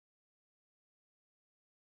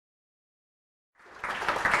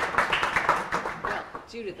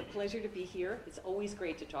Judith, a pleasure to be here. It's always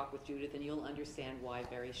great to talk with Judith, and you'll understand why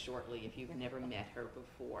very shortly if you've never met her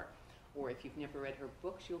before. Or if you've never read her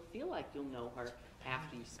books, you'll feel like you'll know her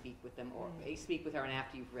after you speak with them, or speak with her and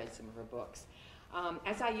after you've read some of her books.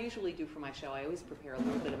 As I usually do for my show, I always prepare a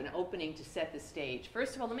little bit of an opening to set the stage.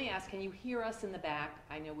 First of all, let me ask, can you hear us in the back?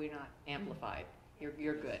 I know we're not amplified.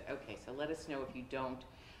 You're good. Okay, so let us know if you don't.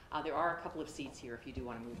 There are a couple of seats here if you do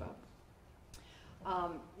want to move up.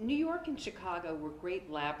 New York and Chicago were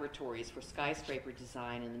great laboratories for skyscraper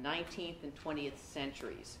design in the 19th and 20th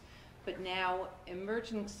centuries. But now,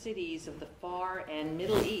 emerging cities of the far and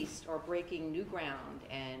Middle East are breaking new ground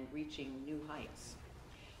and reaching new heights.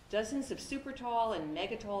 Dozens of super tall and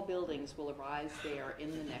mega tall buildings will arise there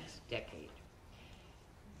in the next decade.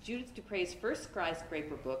 Judith Dupré's first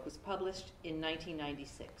skyscraper book was published in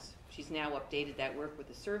 1996. She's now updated that work with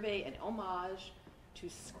a survey and homage to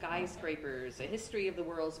Skyscrapers, a history of the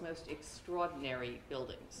world's most extraordinary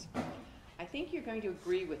buildings. I think you're going to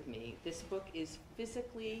agree with me, this book is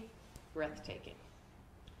physically breathtaking.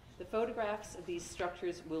 The photographs of these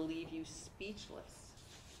structures will leave you speechless.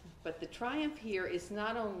 But the triumph here is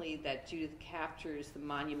not only that Judith captures the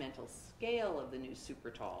monumental scale of the new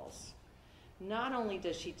supertalls, not only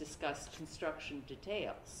does she discuss construction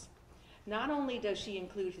details, not only does she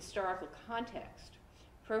include historical context,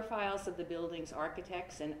 profiles of the building's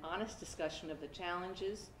architects, and honest discussion of the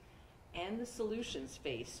challenges and the solutions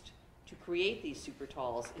faced to create these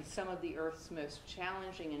supertalls in some of the Earth's most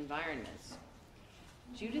challenging environments.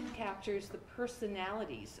 Judith captures the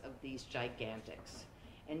personalities of these gigantics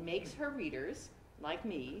and makes her readers, like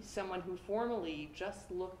me, someone who formerly just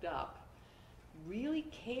looked up, really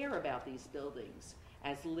care about these buildings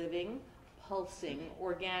as living, pulsing,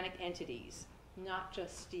 organic entities, not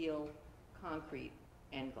just steel, concrete,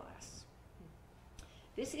 and glass.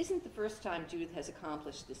 This isn't the first time Judith has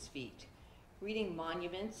accomplished this feat. Reading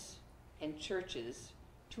Monuments and Churches,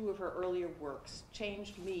 two of her earlier works,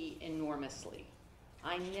 changed me enormously.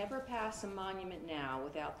 I never pass a monument now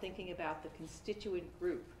without thinking about the constituent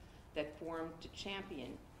group that formed to champion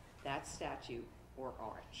that statue or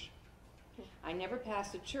arch. I never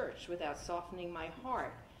pass a church without softening my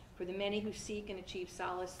heart for the many who seek and achieve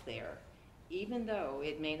solace there, even though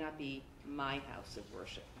it may not be my house of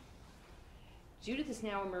worship. Judith is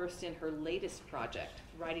now immersed in her latest project,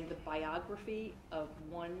 writing the biography of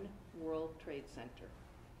One World Trade Center.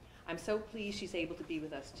 I'm so pleased she's able to be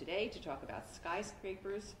with us today to talk about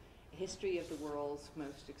Skyscrapers, a history of the world's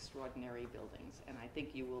most extraordinary buildings, and I think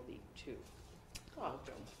you will be too.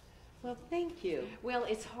 Welcome. Well, thank you. Well,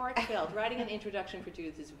 it's heartfelt. Writing an introduction for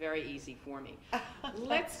Judith is very easy for me.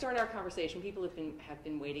 Let's start our conversation. People have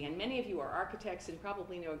been waiting, and many of you are architects and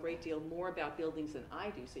probably know a great deal more about buildings than I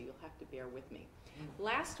do, so you'll have to bear with me.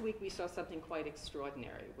 Last week we saw something quite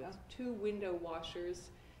extraordinary with two window washers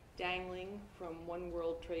dangling from One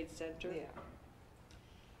World Trade Center. Yeah.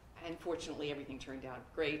 And fortunately everything turned out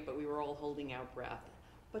great, but we were all holding our breath.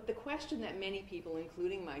 But the question that many people,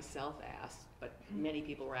 including myself, asked, but many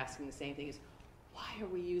people were asking the same thing, is why are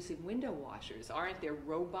we using window washers? Aren't there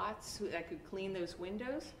robots that could clean those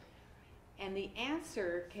windows? And the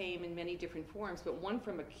answer came in many different forms, but one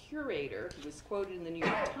from a curator who was quoted in the New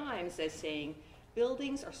York Times as saying,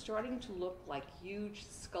 buildings are starting to look like huge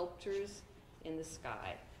sculptures in the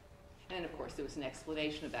sky. And of course there was an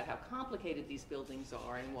explanation about how complicated these buildings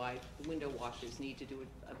are and why the window washers need to do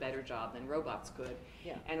a better job than robots could,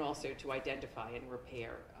 and also to identify and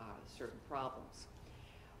repair certain problems.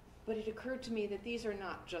 But it occurred to me that these are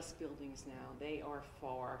not just buildings now, they are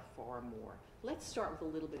far, far more. Let's start with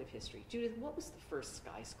a little bit of history. Judith, what was the first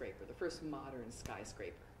skyscraper, the first modern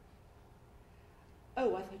skyscraper?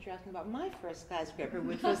 Oh, I thought you were asking about my first skyscraper,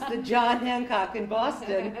 which was the John Hancock in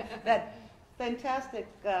Boston, that fantastic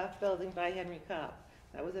building by Henry Cobb.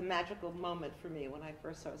 That was a magical moment for me when I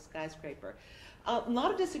first saw a skyscraper. A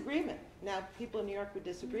lot of disagreement. Now, people in New York would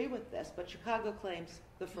disagree with this, but Chicago claims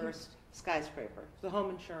the first skyscraper, the home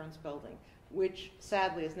insurance building, which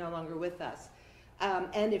sadly is no longer with us.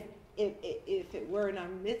 And if it were in our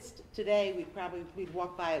midst today, we'd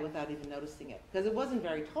walk by it without even noticing it, because it wasn't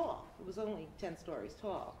very tall. It was only 10 stories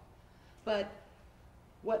tall. But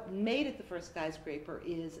what made it the first skyscraper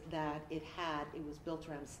is that it was built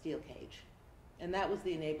around a steel cage. And that was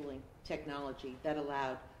the enabling technology that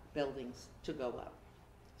allowed buildings to go up.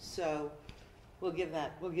 So we'll give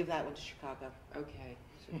that one to Chicago. Okay,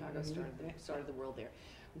 Chicago started the world there.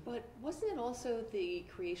 But wasn't it also the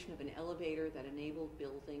creation of an elevator that enabled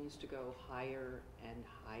buildings to go higher and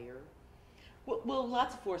higher? Well,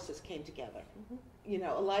 lots of forces came together. You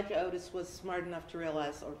know, Elijah Otis was smart enough to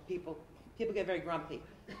realize, or people get very grumpy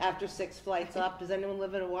after 6 flights up. Does anyone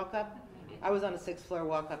live in a walk-up? I was on a 6th floor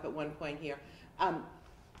walk up at one point here.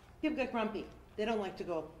 People get grumpy. They don't like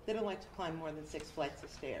to climb more than 6 flights of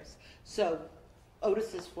stairs. So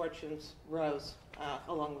Otis's fortunes rose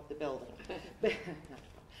along with the building.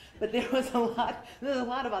 But there was a lot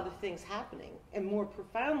of other things happening, and more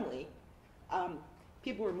profoundly,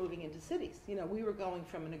 people were moving into cities. You know, we were going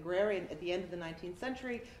from an agrarian at the end of the 19th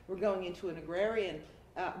century. We're going into an agrarian.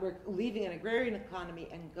 We're leaving an agrarian economy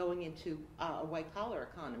and going into a white-collar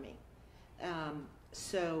economy.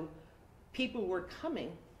 So people were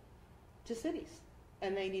coming to cities,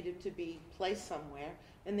 and they needed to be placed somewhere,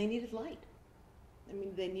 and they needed light. I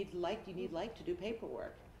mean, they need light. You need light to do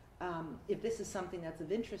paperwork. If this is something that's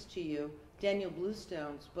of interest to you, Daniel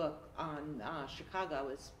Bluestone's book on Chicago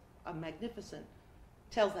is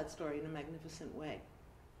tells that story in a magnificent way.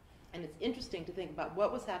 And it's interesting to think about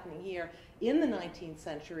what was happening here in the 19th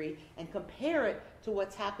century and compare it to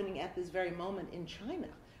what's happening at this very moment in China,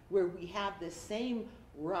 where we have this same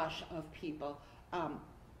rush of people.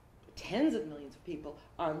 Tens of millions of people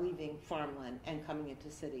are leaving farmland and coming into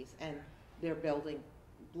cities, and they're building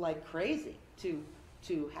like crazy to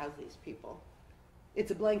house these people.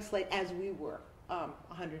 It's a blank slate, as we were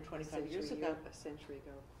 125 years ago. A century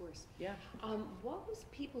ago, of course. Yeah. What was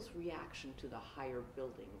people's reaction to the higher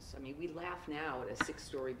buildings? I mean, we laugh now at a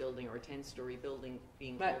 6-story building or a 10-story building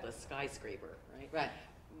being called a skyscraper, right? Right.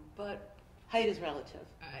 But height is relative.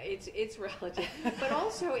 It's relative. But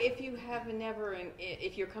also, if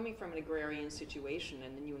you're coming from an agrarian situation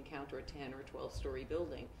and then you encounter a 10 or 12-story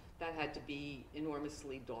building, that had to be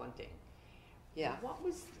enormously daunting. Yeah.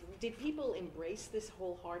 Did people embrace this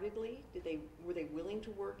wholeheartedly? Were they willing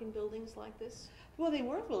to work in buildings like this? Well, they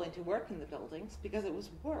were willing to work in the buildings because it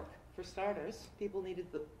was work, for starters. People needed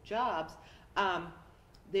the jobs.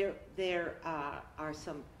 There are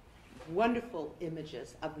some wonderful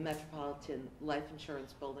images of the Metropolitan Life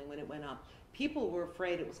Insurance Building when it went up. People were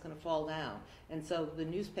afraid it was going to fall down, and so the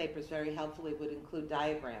newspapers very helpfully would include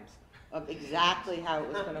diagrams of exactly how it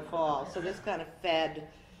was going to fall. So this kind of fed,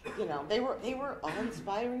 you know, they were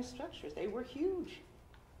awe-inspiring structures. They were huge.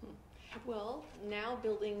 Well, now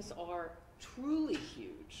buildings are truly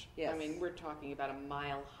huge. Yes. I mean, we're talking about a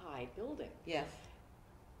mile-high building. Yes.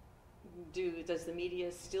 Does the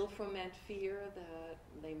media still foment fear that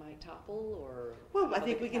they might topple, or? Well, I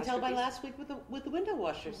think we can tell by last week with the window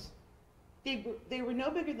washers. They were no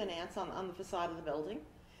bigger than ants on the facade of the building,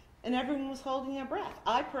 and everyone was holding their breath.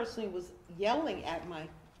 I personally was yelling at my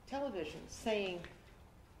television, saying,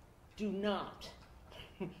 "Do not,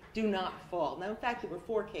 do not fall." Now, in fact, there were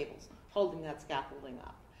 4 cables holding that scaffolding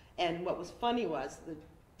up. And what was funny was the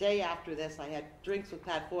day after this, I had drinks with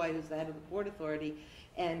Pat Foy, who's the head of the Port Authority,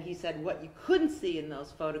 and he said what you couldn't see in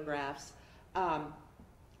those photographs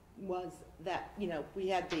was that, you know, we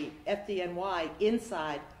had the FDNY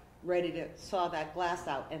inside ready to saw that glass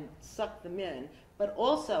out and suck them in, but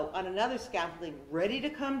also on another scaffolding ready to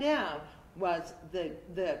come down was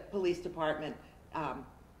the police department,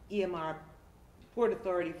 EMR, Port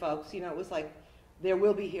Authority folks. You know, it was like, there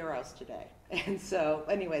will be heroes today. And so,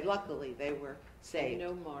 anyway, luckily they were saved.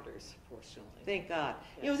 No martyrs, fortunately. Thank God.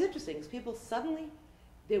 Yes. It was interesting because people suddenly,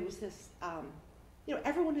 there was this, you know,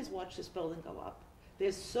 everyone has watched this building go up.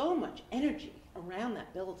 There's so much energy around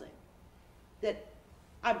that building that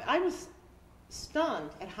I was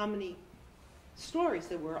stunned at how many stories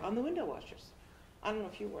there were on the window washers. I don't know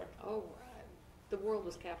if you were. Oh, the world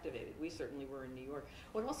was captivated. We certainly were in New York.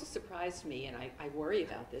 What also surprised me, and I worry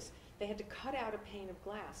about this, they had to cut out a pane of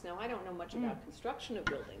glass. Now, I don't know much about construction of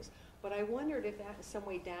buildings, but I wondered if that in some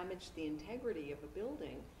way damaged the integrity of a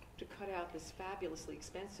building to cut out this fabulously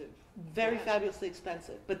expensive Very glass. fabulously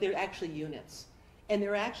expensive, but they're actually units. And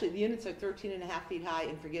they're actually, the units are 13.5 feet high,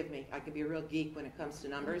 and forgive me, I could be a real geek when it comes to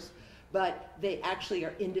numbers, but they actually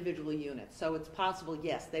are individual units. So it's possible,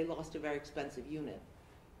 yes, they lost a very expensive unit,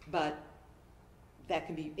 but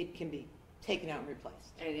it can be taken out and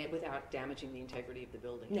replaced. And without damaging the integrity of the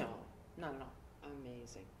building No, at all. not at all.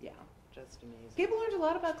 Amazing. Yeah. Just amazing. People learned a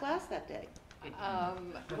lot about glass that day.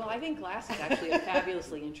 Well, I think glass is actually a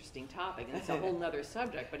fabulously interesting topic, and it's a whole nother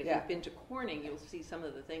subject, but if Yeah. you've been to Corning, you'll see some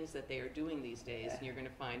of the things that they are doing these days, and you're going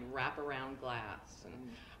to find wraparound glass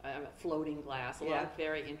and floating glass, a lot of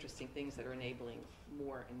very interesting things that are enabling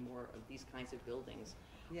more and more of these kinds of buildings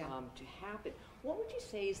to happen. What would you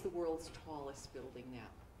say is the world's tallest building now?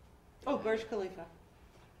 Oh, Burj Khalifa.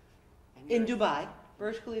 And In yours? Dubai.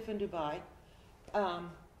 Burj Khalifa in Dubai.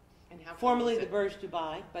 And how Formerly tall the is it? Burj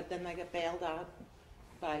Dubai, but then they got bailed out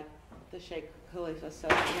by the Sheikh Khalifa, so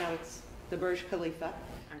now it's the Burj Khalifa,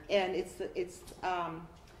 and it's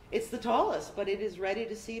the tallest, but it is ready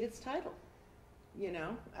to cede its title. You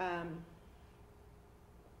know,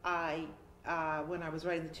 when I was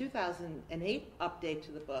writing the 2008 update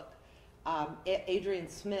to the book, Adrian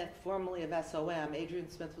Smith, formerly of SOM, Adrian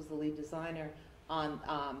Smith was the lead designer on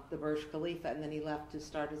the Burj Khalifa, and then he left to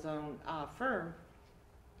start his own firm.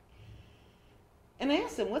 And I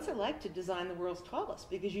asked him, what's it like to design the world's tallest?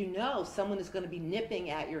 Because you know someone is going to be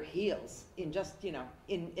nipping at your heels in just,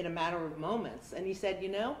 in a matter of moments. And he said,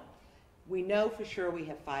 we know for sure we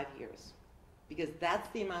have 5 years, because that's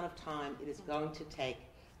the amount of time it is going to take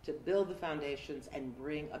to build the foundations and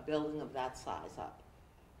bring a building of that size up.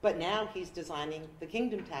 But now he's designing the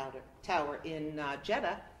Kingdom Tower in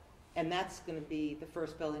Jeddah, and that's going to be the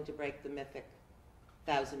first building to break the mythic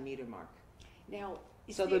 1,000-meter mark. Now,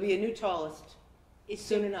 so there'll be a new tallest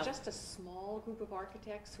soon enough. Just a small group of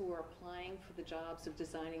architects who are applying for the jobs of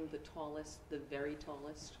designing the tallest, the very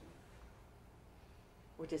tallest?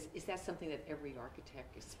 Or is that something that every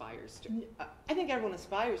architect aspires to? I think everyone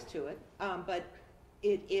aspires to it, but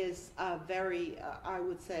it is a very, I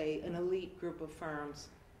would say, an elite group of firms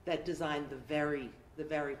that design the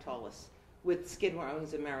very tallest, with Skidmore,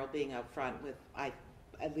 Owings & Merrill being out front with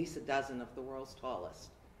at least a dozen of the world's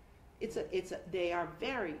tallest. They are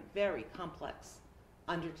very, very complex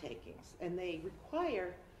undertakings, and they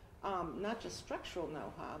require not just structural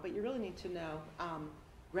know-how, but you really need to know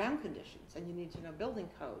ground conditions, and you need to know building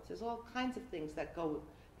codes. There's all kinds of things that go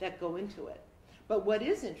into it. But what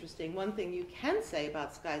is interesting, one thing you can say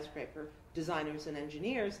about skyscraper designers and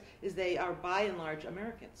engineers is they are by and large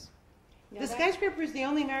Americans. The skyscraper is the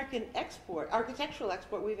only American architectural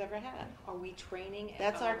export we've ever had. Are we training?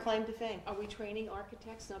 That's our claim to fame. Are we training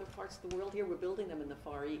architects in other parts of the world here? We're building them in the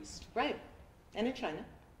Far East. Right, and in China.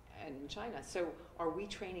 And in China. So are we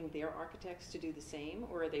training their architects to do the same,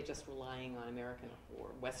 or are they just relying on American or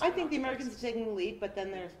Western I think the architects? Americans are taking the lead, but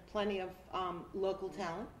then there's plenty of local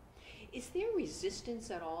talent. Is there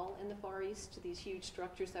resistance at all in the Far East to these huge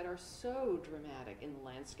structures that are so dramatic in the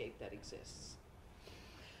landscape that exists?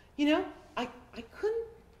 I couldn't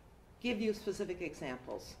give you specific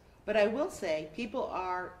examples, but I will say people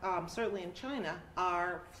are, certainly in China,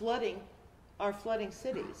 are flooding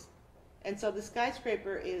cities. And so the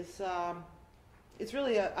skyscraper is, it's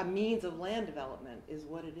really a means of land development is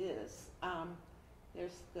what it is.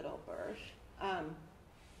 There's good old Burj.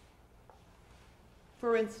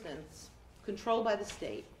 For instance, controlled by the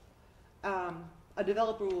state, a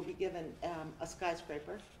developer will be given a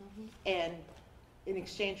skyscraper, and in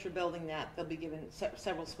exchange for building that, they'll be given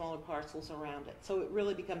several smaller parcels around it. So it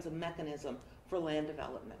really becomes a mechanism for land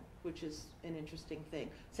development, which is an interesting thing.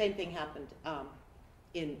 Same thing happened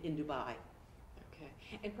in Dubai. Okay.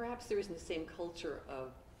 And perhaps there isn't the same culture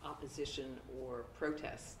of opposition or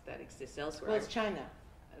protest that exists elsewhere. Well, it's China.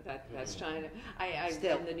 That's China. I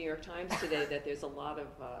read in the New York Times today that there's a lot of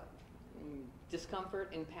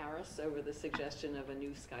discomfort in Paris over the suggestion of a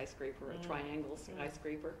new skyscraper, a triangle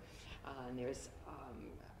skyscraper. And there's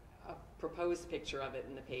a proposed picture of it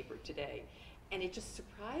in the paper today. And it just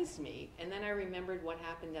surprised me. And then I remembered what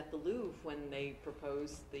happened at the Louvre when they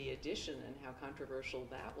proposed the addition and how controversial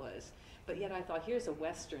that was. But yet I thought, here's a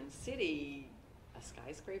Western city, a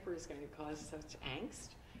skyscraper is going to cause such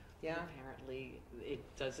angst. Yeah. And apparently it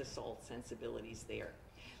does assault sensibilities there.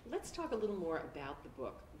 Let's talk a little more about the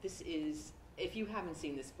book. This is, if you haven't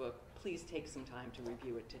seen this book, please take some time to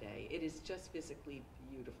review it today. It is just physically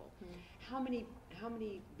beautiful. How many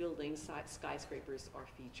buildings, skyscrapers, are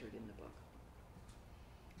featured in the book?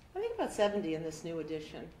 I think about 70 in this new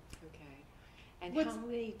edition. Okay. And how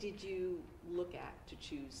many did you look at to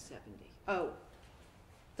choose 70? Oh,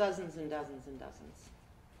 dozens and dozens and dozens.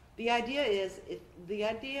 The idea is,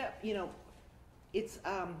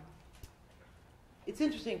 it's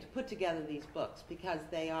interesting to put together these books because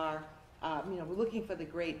they are, we're looking for the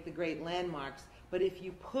great landmarks. But if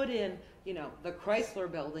you put in, the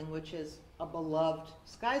Chrysler Building, which is a beloved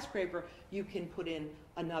skyscraper, you can put in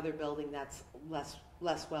another building that's less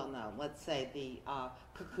well known. Let's say the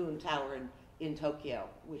Cocoon Tower in Tokyo,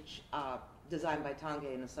 which designed by Tange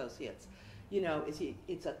and Associates.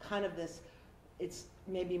 It's a kind of this. It's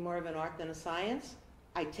maybe more of an art than a science.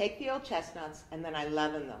 I take the old chestnuts and then I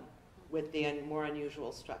leaven them with the more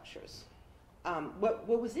unusual structures. What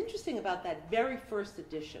was interesting about that very first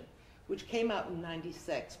edition, which came out in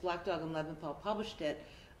 '96, Black Dog and Leventhal published it,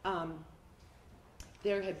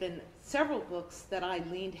 there had been several books that I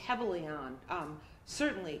leaned heavily on.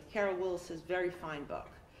 Certainly, Carol Willis's very fine book.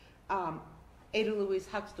 Ada Louise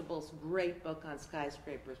Huxtable's great book on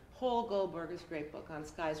skyscrapers. Paul Goldberger's great book on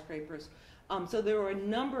skyscrapers. So there were a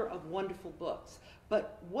number of wonderful books.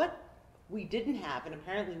 But what we didn't have, and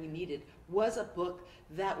apparently we needed, was a book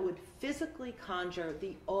that would physically conjure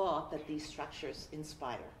the awe that these structures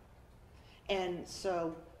inspire. And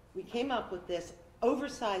so we came up with this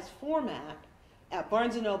oversized format.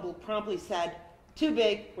 Barnes & Noble promptly said, too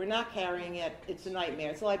big, we're not carrying it, it's a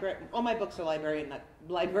nightmare. It's a library. All my books are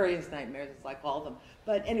librarians' nightmares, as I call them.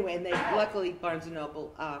 But anyway, and they luckily Barnes &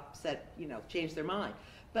 Noble said, changed their mind.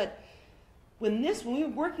 But when we were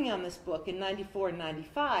working on this book in 94 and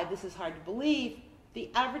 95, this is hard to believe, the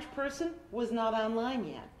average person was not online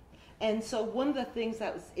yet. And so one of the things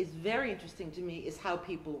that is very interesting to me is how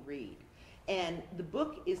people read. And the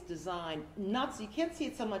book is designed, not so you can't see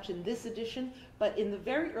it so much in this edition, but in the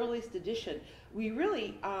very earliest edition, we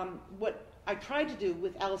really, what I tried to do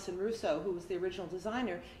with Alison Russo, who was the original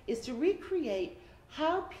designer, is to recreate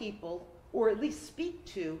how people, or at least speak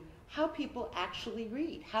to, how people actually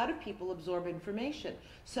read. How do people absorb information?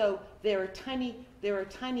 So there are tiny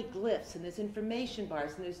glyphs, and there's information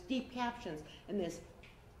bars, and there's deep captions, and there's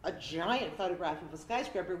a giant photograph of a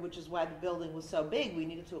skyscraper, which is why the building was so big. We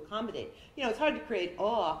needed to accommodate. It's hard to create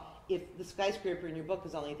awe if the skyscraper in your book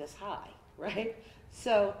is only this high, right?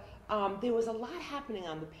 So there was a lot happening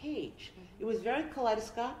on the page. It was very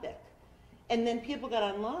kaleidoscopic. And then people got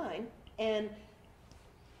online, and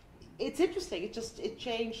it's interesting. It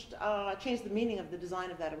changed the meaning of the design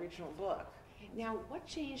of that original book. Now, what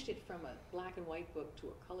changed it from a black and white book to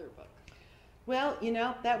a color book? Well,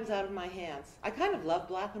 that was out of my hands. I kind of love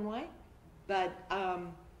black and white, but,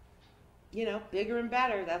 bigger and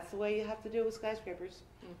better, that's the way you have to do it with skyscrapers.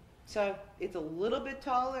 So it's a little bit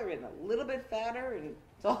taller and a little bit fatter, and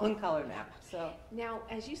it's all in color now. So now,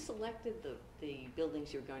 as you selected the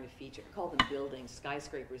buildings you're going to feature, call them buildings,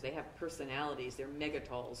 skyscrapers, they have personalities, they're mega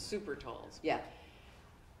talls, super talls. Yeah.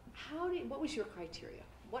 What was your criteria?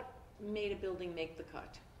 What made a building make the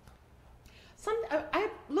cut?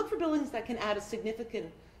 I look for buildings that can add a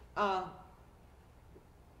significant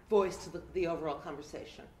voice to the overall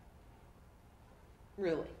conversation.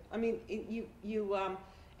 Really, I mean,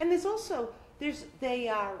 and there's also these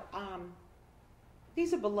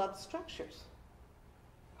are beloved structures.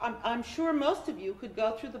 I'm sure most of you could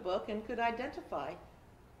go through the book and could identify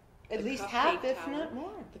at least half, if not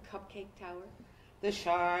more. The Cupcake Tower. The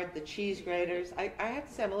Shard, the cheese graters. I have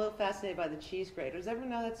to say I'm a little fascinated by the cheese graters. Ever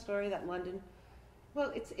know that story, that London?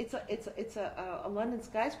 Well, it's a London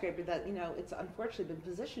skyscraper that, it's unfortunately been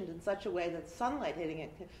positioned in such a way that sunlight hitting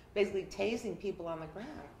it, basically tasing people on the ground.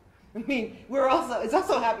 I mean, it's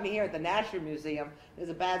also happening here at the Nasher Museum. There's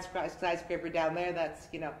a bad skyscraper down there that's,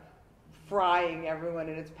 frying everyone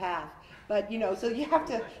in its path. But, so you have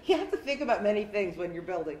to think about many things when you're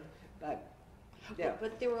building. But yeah.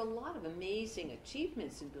 But there were a lot of amazing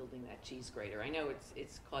achievements in building that cheese grater. I know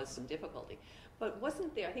it's caused some difficulty. But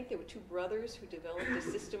wasn't there, I think there were two brothers who developed a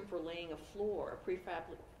system for laying a floor, a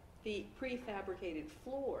prefabricated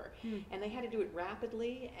floor. And they had to do it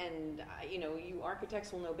rapidly. And, you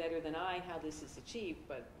architects will know better than I how this is achieved,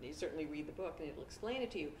 but you certainly read the book and it'll explain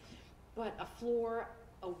it to you. But a floor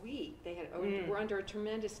a week, were under a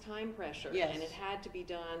tremendous time pressure. Yes. And it had to be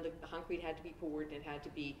done, the concrete had to be poured, and it had to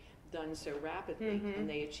be done so rapidly, and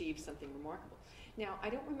they achieved something remarkable. Now, I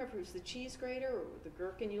don't remember if it was the cheese grater or the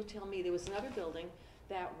gherkin. You'll tell me. There was another building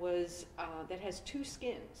that was that has two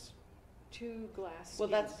skins, two glass skins. Well,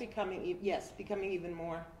 that's becoming even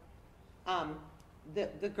more.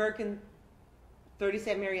 The gherkin, 30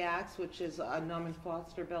 St. Mary Axe, which is a Norman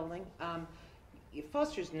Foster building.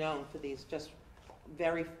 Foster's known for these just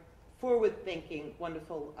very forward-thinking,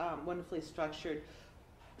 wonderfully structured,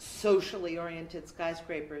 socially oriented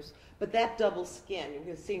skyscrapers, but that double skin,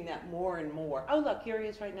 you're seeing that more and more. Oh, look, here he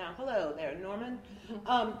is right now. Hello there, Norman.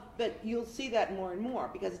 But you'll see that more and more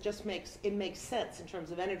because it makes sense in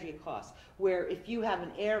terms of energy costs. Where if you have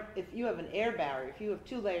an air barrier, if you have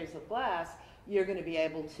two layers of glass, you're going to be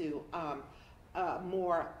able to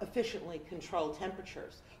more efficiently control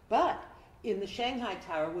temperatures. But in the Shanghai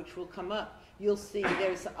Tower, which will come up, you'll see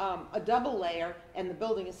there's a double layer, and the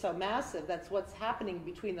building is so massive. That's what's happening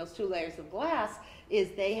between those two layers of glass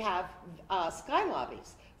is they have sky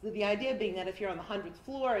lobbies. So the idea being that if you're on the 100th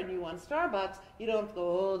floor and you want Starbucks, you don't have to go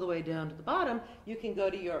all the way down to the bottom. You can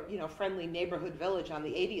go to your friendly neighborhood village on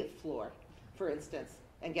the 80th floor, for instance,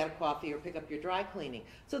 and get a coffee or pick up your dry cleaning.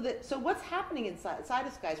 So what's happening inside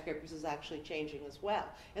of skyscrapers is actually changing as well.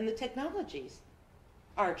 And the technologies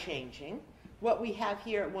are changing. What we have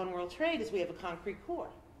here at One World Trade is we have a concrete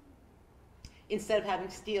core instead of having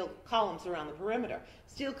steel columns around the perimeter.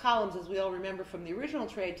 Steel columns, as we all remember from the original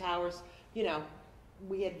trade towers,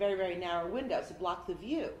 we had very, very narrow windows to block the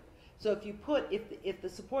view. So if the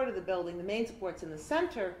support of the building, the main support's in the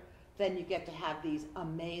center, then you get to have these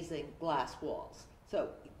amazing glass walls. So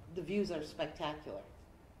the views are spectacular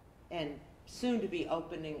and soon to be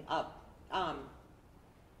opening up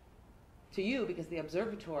to you because the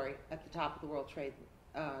observatory at the top of the World Trade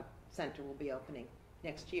Center will be opening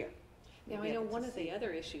next year. Now, I know one of the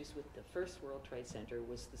other issues with the first World Trade Center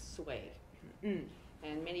was the sway. Mm.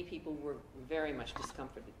 And many people were very much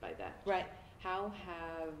discomforted by that. Right. How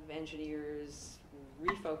have engineers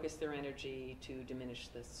refocused their energy to diminish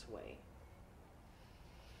the sway?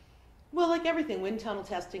 Well, like everything, wind tunnel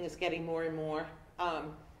testing is getting more and more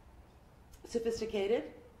sophisticated.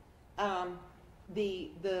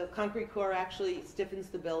 The concrete core actually stiffens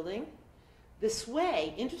the building. The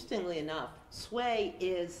sway, interestingly enough, sway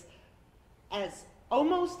is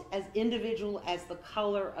almost as individual as the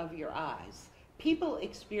color of your eyes. People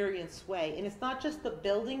experience sway, and it's not just the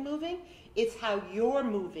building moving, it's how you're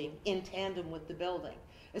moving in tandem with the building,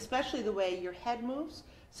 especially the way your head moves.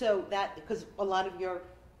 So that, because a lot of your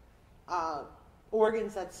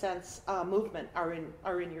organs that sense movement are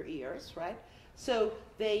in your ears, right? So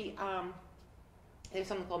they have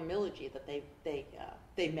something called millage that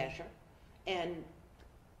they measure, and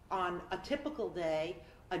on a typical day,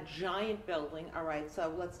 a giant building. All right,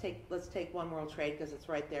 so let's take One World Trade because it's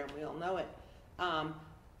right there and we all know it. On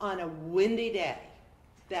a windy day,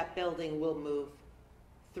 that building will move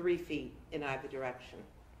 3 feet in either direction.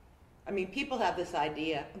 I mean, people have this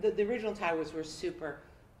idea. The original towers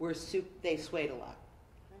they swayed a lot,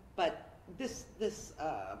 but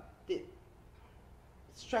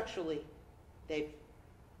structurally, they've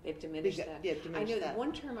diminished that. Yeah, diminished I know that.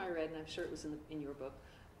 one term I read, and I'm sure it was in your book,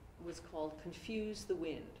 was called confuse the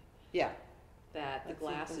wind. Yeah. That the That's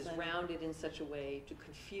glass is something. rounded in such a way to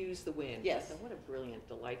confuse the wind. Yes. So what a brilliant,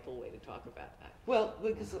 delightful way to talk about that. Well,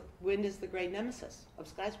 because wind is the great nemesis of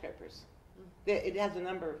skyscrapers. It has a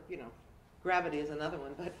number of, gravity is another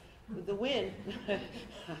one, but the wind,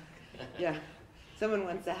 yeah. Someone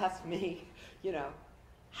once asked me,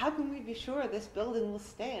 how can we be sure this building will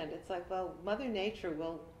stand? It's like, well, Mother Nature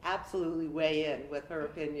will absolutely weigh in with her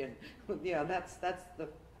opinion. That's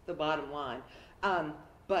the bottom line.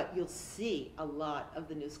 But you'll see a lot of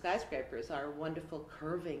the new skyscrapers are wonderful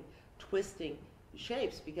curving, twisting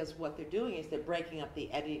shapes because what they're doing is they're breaking up the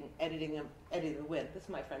editing the wind. This is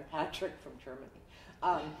my friend Patrick from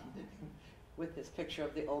Germany with this picture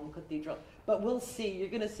of the Ulm Cathedral. But you're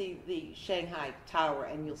going to see the Shanghai Tower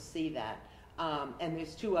and you'll see that. And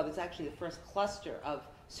there's 2 others, actually the first cluster of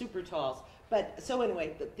super talls. But so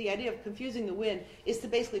anyway, the idea of confusing the wind is to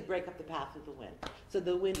basically break up the path of the wind. So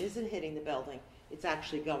the wind isn't hitting the building, it's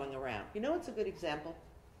actually going around. It's a good example?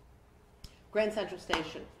 Grand Central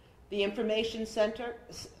Station. The information center,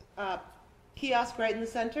 kiosk right in the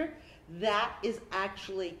center, that is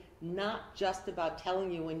actually not just about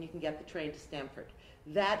telling you when you can get the train to Stamford.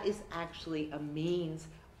 That is actually a means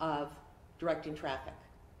of directing traffic.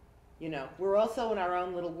 We're also in our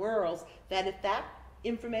own little worlds that if that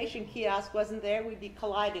information kiosk wasn't there, we'd be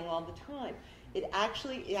colliding all the time. It acts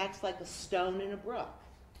like a stone in a brook.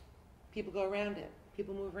 People go around it.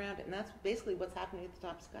 People move around it. And that's basically what's happening at the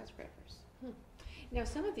top of skyscrapers. Now,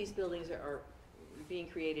 some of these buildings are being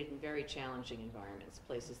created in very challenging environments,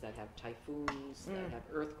 places that have typhoons, that have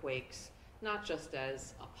earthquakes, not just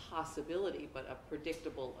as a possibility, but a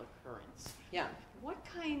predictable occurrence. Yeah. What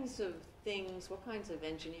kinds of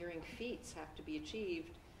engineering feats have to be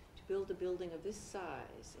achieved to build a building of this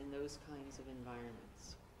size in those kinds of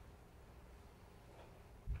environments?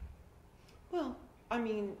 Well, I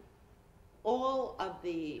mean, all of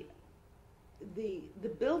the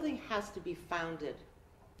building has to be founded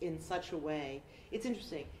in such a way. It's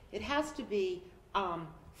interesting. It has to be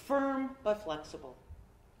firm but flexible,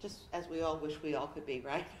 just as we all wish we all could be,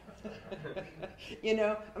 right?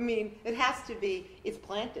 I mean, it has to be. It's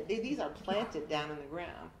planted. These are planted down in the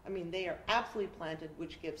ground. I mean, they are absolutely planted,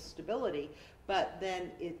 which gives stability. But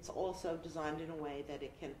then it's also designed in a way that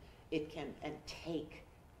it can take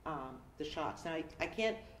the shocks. Now, I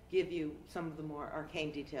can't give you some of the more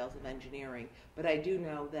arcane details of engineering, but I do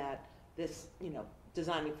know that this,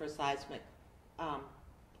 designing for seismic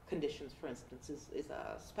conditions, for instance, is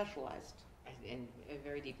specialized. And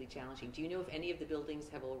very deeply challenging. Do you know if any of the buildings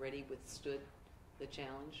have already withstood the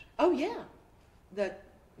challenge? Oh, yeah. The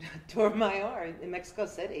Torre Mayor in Mexico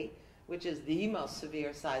City, which is the most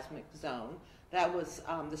severe seismic zone, that was,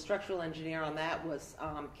 the structural engineer on that was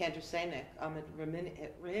Cantor Sainik,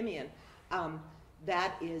 Rahimian.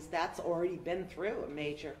 That's already been through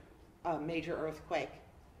a major earthquake.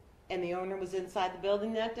 And the owner was inside the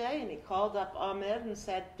building that day, and he called up Ahmed and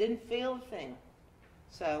said, didn't feel a thing.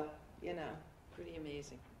 So, Pretty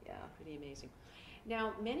amazing. Yeah. Pretty amazing.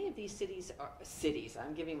 Now, many of these cities,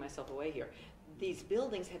 I'm giving myself away here. These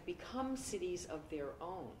buildings have become cities of their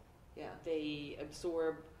own. Yeah. They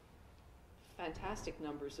absorb fantastic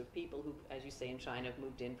numbers of people who, as you say in China, have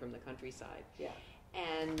moved in from the countryside. Yeah.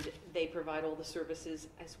 And they provide all the services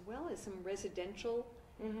as well as some residential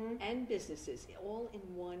and businesses, all in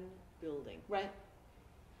one building. Right.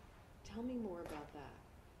 Tell me more about that.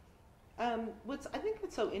 I think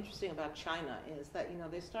what's so interesting about China is that,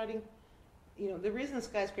 they're starting, the reason the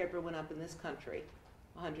skyscraper went up in this country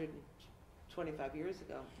 125 years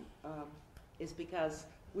ago is because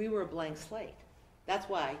we were a blank slate. That's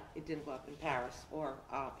why it didn't go up in Paris or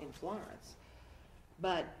in Florence.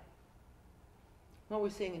 But what we're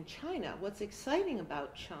seeing in China, what's exciting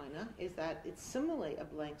about China is that it's similarly a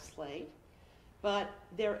blank slate, but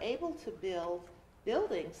they're able to build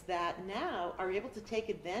buildings that now are able to take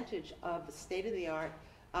advantage of the state-of-the-art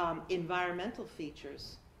environmental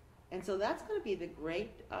features. And so that's going to be the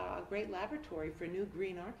great laboratory for new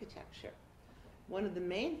green architecture. One of the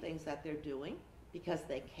main things that they're doing, because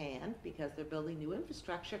they're building new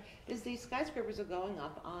infrastructure, is these skyscrapers are going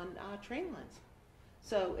up on train lines.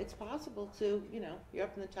 So it's possible to, you're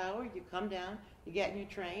up in the tower, you come down, you get in your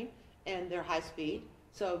train, and they're high speed.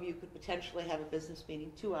 So you could potentially have a business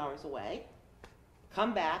meeting 2 hours away,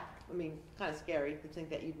 come back. I mean, kind of scary to think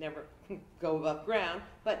that you'd never go above ground,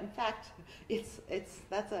 but in fact,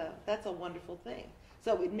 that's a wonderful thing.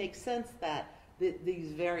 So it makes sense that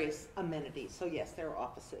these various amenities. So yes, there are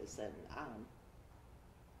offices and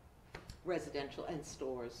residential and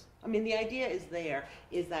stores. I mean, the idea is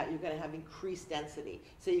that you're going to have increased density.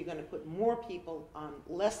 So you're going to put more people on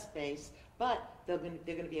less space, but they're going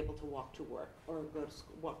to be able to walk to work or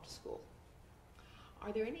walk to school.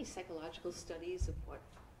 Are there any psychological studies of what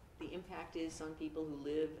the impact is on people who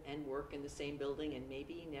live and work in the same building and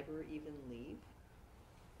maybe never even leave?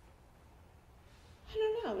 I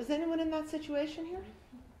don't know. Is anyone in that situation here?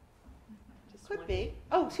 Just Could wondering. be.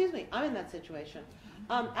 Oh, excuse me. I'm in that situation.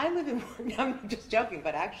 I live and work. I'm just joking,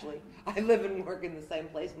 but actually, I live and work in the same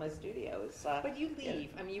place. My studio is. But you leave.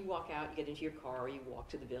 I mean, you walk out, you get into your car, or you walk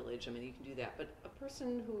to the village. I mean, you can do that. But a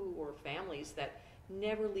person or families that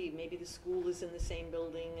never leave. Maybe the school is in the same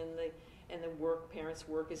building, and the parents'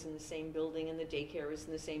 work is in the same building, and the daycare is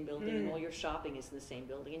in the same building, and all your shopping is in the same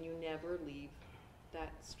building, and you never leave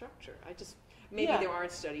that structure. Maybe there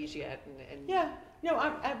aren't studies yet. And yeah.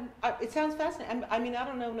 No, it sounds fascinating. I mean, I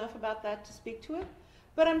don't know enough about that to speak to it.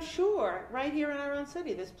 But I'm sure right here in our own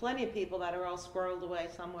city, there's plenty of people that are all squirreled away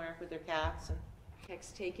somewhere with their cats. And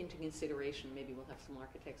architects take into consideration, maybe we'll have some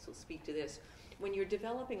architects who'll speak to this, when you're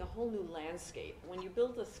developing a whole new landscape, when you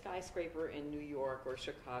build a skyscraper in New York or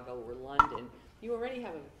Chicago or London, you already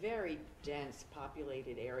have a very dense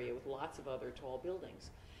populated area with lots of other tall buildings.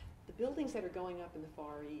 The buildings that are going up in the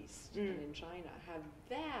Far East and in China have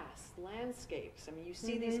vast landscapes. I mean, you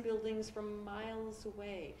see these buildings from miles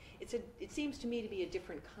away. It seems to me to be a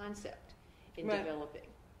different concept in developing.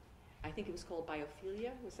 I think it was called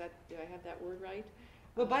biophilia. Did I have that word right?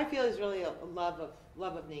 well, biophilia is really a love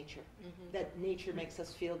of nature. That nature makes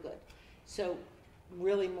us feel good. So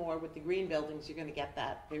really more with the green buildings, you're going to get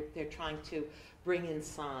that. They're trying to bring in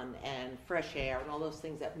sun and fresh air and all those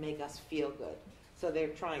things that make us feel good. So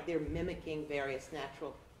they're mimicking various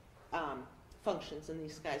natural functions in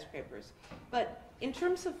these skyscrapers. But in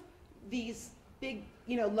terms of these big,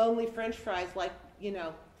 lonely French fries like,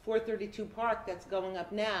 432 Park that's going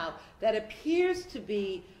up now, that appears to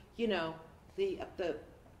be,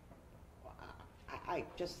 I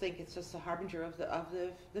just think it's just a harbinger of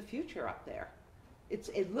the future up there.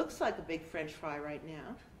 It looks like a big French fry right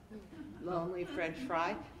now, lonely French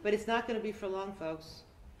fry, but it's not going to be for long, folks.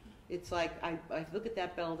 It's like, I look at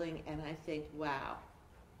that building and I think, wow,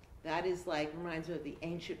 that is reminds me of the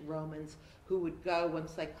ancient Romans who would go,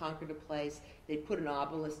 once they conquered a place, they'd put an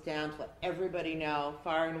obelisk down to let everybody know,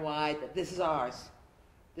 far and wide, that this is ours.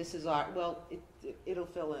 This is our, well, it'll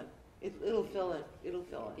fill in. It'll fill in. It'll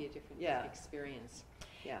be a different experience.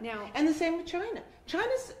 Yeah. Now, and the same with China.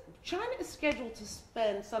 China is scheduled to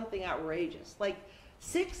spend something outrageous, like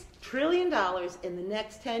 $6 trillion in the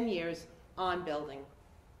next 10 years on building,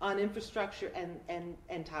 on infrastructure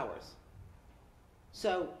and towers.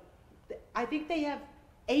 So I think they have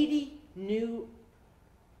 80 new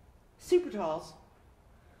super talls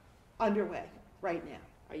underway right now.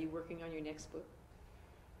 are you working on your next book?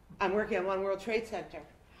 I'm working on One World Trade Center.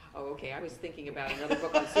 Oh, okay. I was thinking about another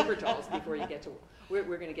book on super talls before you get to. We're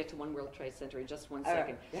going to get to One World Trade Center in just one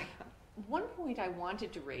second. Yeah. One point I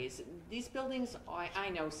wanted to raise: these buildings, I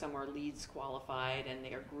know some are LEED qualified and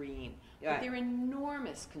they are green, but they're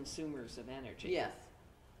enormous consumers of energy. Yes.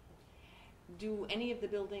 Do any of the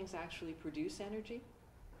buildings actually produce energy?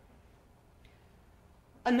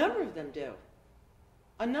 A number of them do.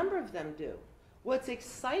 A number of them do. What's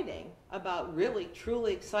exciting about, really,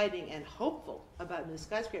 truly exciting and hopeful about new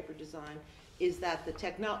skyscraper design is that the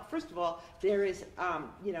technology, first of all, there is,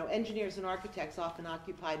 engineers and architects often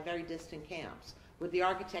occupy very distant camps, with the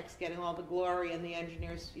architects getting all the glory and the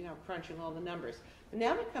engineers, crunching all the numbers. But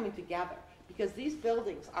now they're coming together because these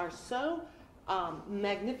buildings are so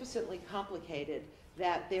magnificently complicated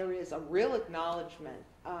that there is a real acknowledgement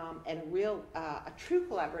and a true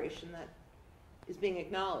collaboration that is being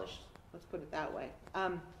acknowledged. Let's put it that way.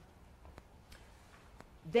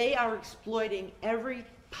 They are exploiting every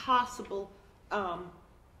possible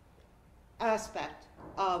aspect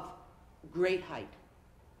of great height.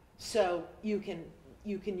 So you can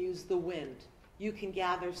use the wind. You can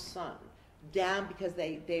gather sun down because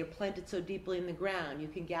they are planted so deeply in the ground. You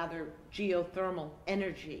can gather geothermal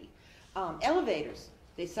energy. Elevators,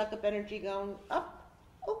 they suck up energy going up.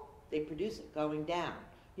 Oh, they produce it going down.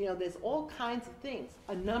 There's all kinds of things.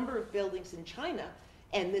 A number of buildings in China,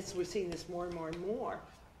 and we're seeing this more and more and more,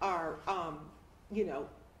 are,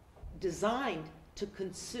 designed to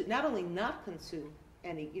consume, not only not consume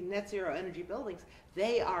any net zero energy buildings,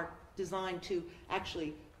 they are designed to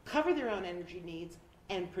actually cover their own energy needs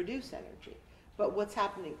and produce energy. But what's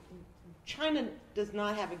happening, China does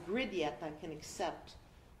not have a grid yet that can accept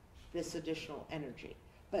this additional energy.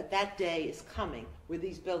 But that day is coming where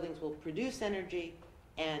these buildings will produce energy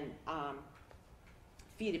and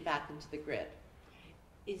feed it back into the grid.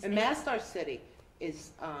 And Mastar City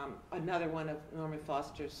is another one of Norman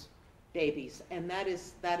Foster's babies, and that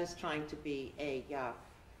is trying to be a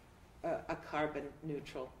carbon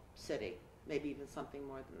neutral city, maybe even something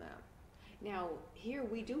more than that. Now, here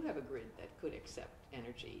we do have a grid that could accept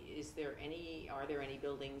energy. Are there any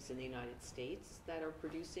buildings in the United States that are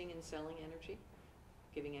producing and selling energy,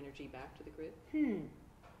 giving energy back to the grid?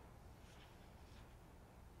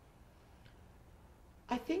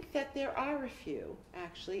 I think that there are a few,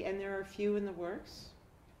 actually, and there are a few in the works.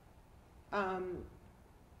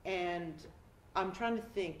 And I'm trying to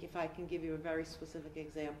think if I can give you a very specific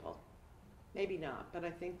example. Maybe not, but I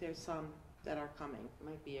think there's some that are coming.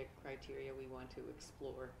 Might be a criteria we want to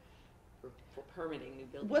explore for permitting new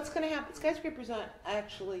buildings. What's going to happen? Skyscrapers aren't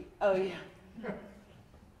actually, oh yeah.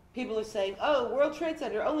 People are saying, oh, World Trade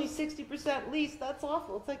Center, only 60% leased, that's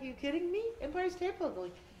awful. It's like, are you kidding me? Empire State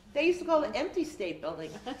Building. They used to call it Empty State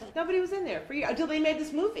Building. Nobody was in there for years, until they made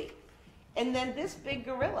this movie. And then this big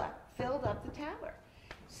gorilla filled up the tower.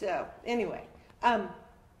 So anyway,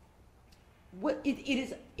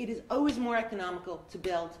 it is always more economical to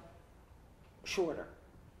build shorter.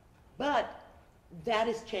 But that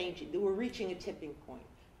is changing. We're reaching a tipping point,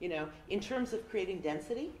 in terms of creating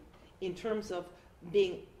density, in terms of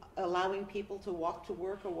allowing people to walk to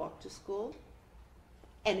work or walk to school.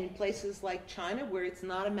 And in places like China, where it's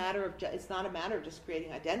not a matter of just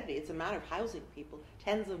creating identity, it's a matter of housing people,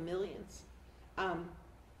 tens of millions.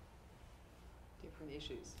 Different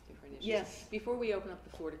issues. Yes. Before we open up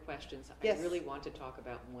the floor to questions, yes. I really want to talk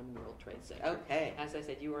about One World Trade Center. Okay. As I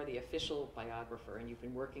said, you are the official biographer, and you've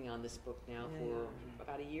been working on this book now for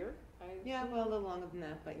about a year? Yeah, well, a little longer than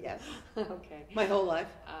that, but yes. Okay. My whole life.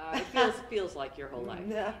 It feels like your whole life.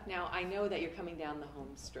 Yeah. Now, I know that you're coming down the home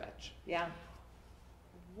stretch. Yeah.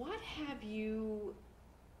 What have you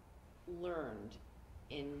learned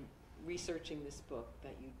in researching this book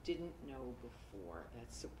that you didn't know before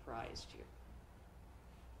that surprised you?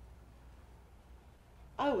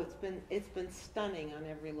 Oh, it's been stunning on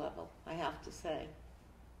every level, I have to say.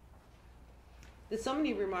 There's so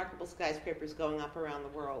many remarkable skyscrapers going up around the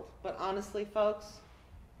world, but honestly, folks,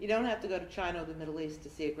 you don't have to go to China or the Middle East to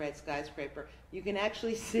see a great skyscraper. You can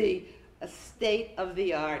actually see a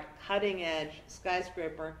state-of-the-art, cutting-edge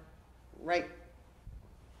skyscraper right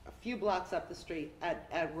a few blocks up the street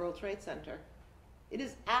at World Trade Center. It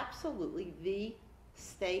is absolutely the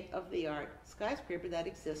state-of-the-art skyscraper that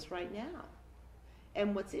exists right now.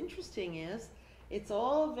 And what's interesting is it's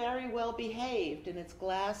all very well behaved and it's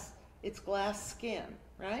glass skin,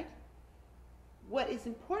 right? What is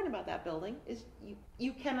important about that building is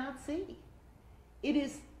you cannot see. It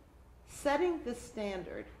is setting the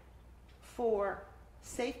standard for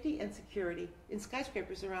safety and security in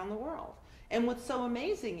skyscrapers around the world. And what's so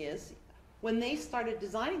amazing is when they started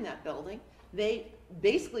designing that building, they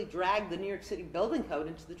basically dragged the New York City building code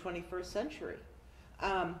into the 21st century.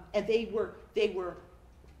 And they were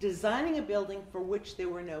designing a building for which there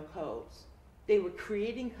were no codes. They were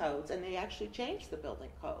creating codes, and they actually changed the building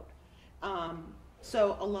code.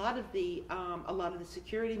 So a lot of the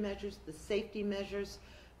security measures, the safety measures,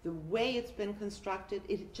 the way it's been constructed,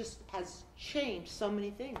 it just has changed so many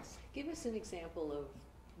things. Give us an example of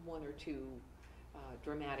one or two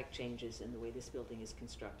dramatic changes in the way this building is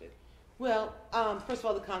constructed. Well, first of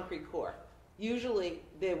all, the concrete core. Usually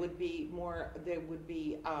there would be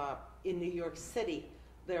in New York City,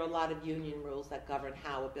 there are a lot of union rules that govern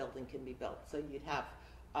how a building can be built. So you'd have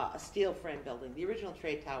a steel frame building. The original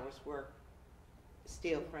trade towers were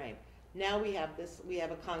steel frame. Now we have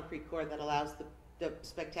a concrete core that allows the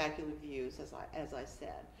spectacular views, as I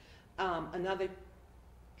said. Another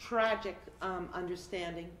tragic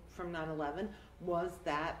understanding from 9/11 was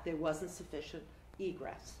that there wasn't sufficient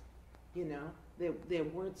egress. You know, there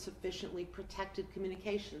weren't sufficiently protected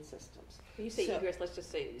communication systems. When you say egress, let's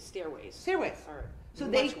just say stairways. Stairways. Are So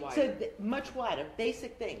much wider. much wider.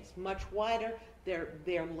 Basic things, much wider.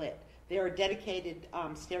 They're lit. There are dedicated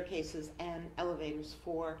staircases and elevators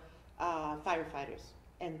for firefighters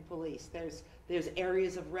and police. There's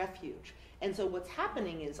areas of refuge. And so what's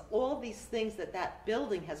happening is all these things that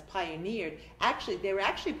building has pioneered, they were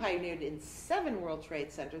actually pioneered in 7 World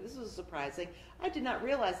Trade Center. This was surprising. I did not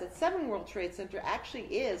realize that 7 World Trade Center actually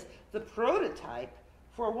is the prototype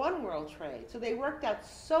for 1 World Trade. So they worked out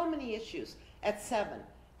so many issues at 7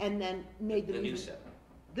 and then made The new 7.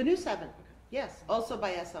 The new 7, yes, also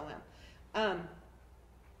by SOM.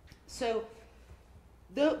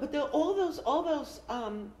 All those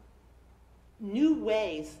new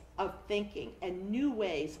ways of thinking and new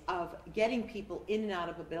ways of getting people in and out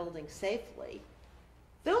of a building safely,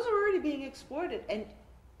 those are already being exploited and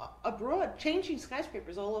abroad, changing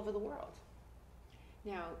skyscrapers all over the world.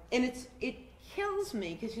 Now, And it kills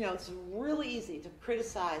me because, it's really easy to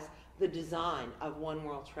criticize the design of 1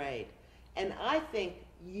 World Trade. And I think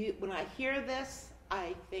when I hear this,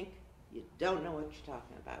 I think you don't know what you're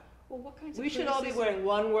talking about. well, what kinds of We should all be wearing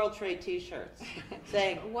 1 World Trade t-shirts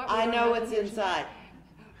saying, What I we know don't what's have- inside.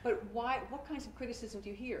 But why? What kinds of criticism do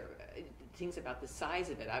you hear? Things about the size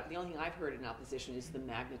of it. The only thing I've heard in opposition is the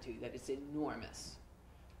magnitude, that it's enormous.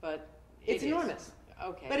 But It's enormous.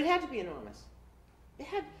 Okay. But it had to be enormous.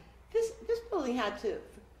 This building had to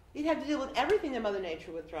deal with everything that Mother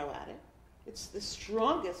Nature would throw at it. It's the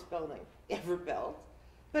strongest building ever built.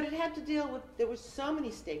 But it had to deal with, there were so many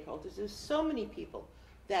stakeholders, there were so many people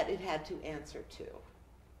that it had to answer to.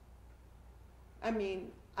 I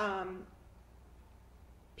mean,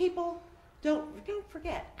 people don't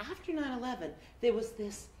forget, after 9/11, there was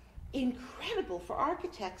this incredible, for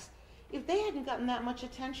architects, if they hadn't gotten that much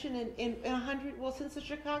attention since the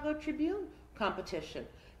Chicago Tribune competition,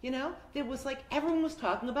 there was everyone was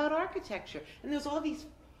talking about architecture. And there's all these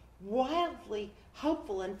wildly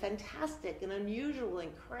hopeful and fantastic and unusual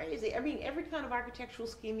and crazy, every kind of architectural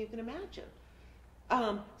scheme you can imagine.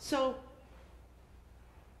 So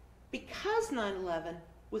because 9/11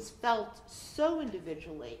 was felt so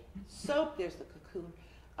individually, there's the cocoon,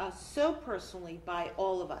 so personally by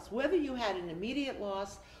all of us, whether you had an immediate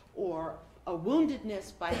loss or a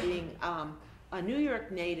woundedness by being a New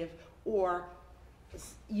York native, or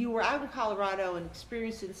you were out in Colorado and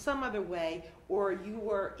experienced it in some other way, or you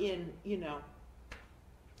were in,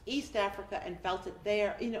 East Africa and felt it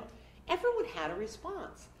there, everyone had a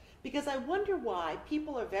response. Because I wonder why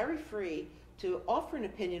people are very free to offer an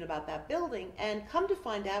opinion about that building and come to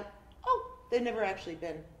find out, they've never actually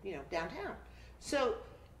been, downtown. So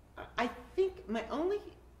I think my only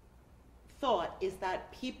thought is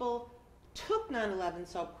that people took 9/11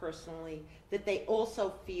 so personally that they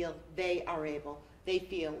also feel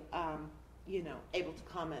able to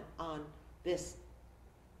comment on this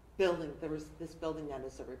building. There was this building that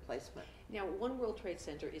is a replacement. Now, 1 World Trade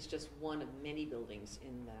Center is just one of many buildings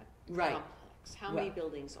in that Right. complex. How many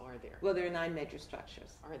buildings are there? Well, there are 9 major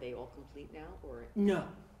structures. Are they all complete now, or? No.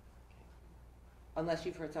 Unless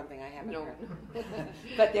you've heard something I haven't No. heard.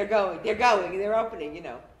 But they're opening,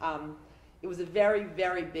 It was a very,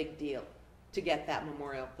 very big deal to get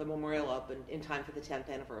the memorial opened in time for the 10th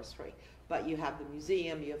anniversary. But you have the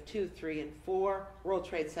museum, you have 2, 3, and 4, World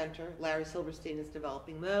Trade Center. Larry Silverstein is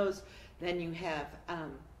developing those. Then you have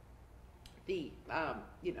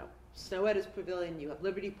Snow-Edda's Pavilion, you have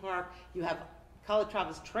Liberty Park, you have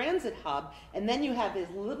Calatrava's Transit Hub, and then you have this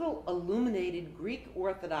little illuminated Greek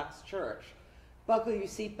Orthodox church. Buckle your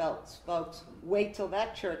seatbelts, folks. Wait till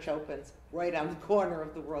that church opens right on the corner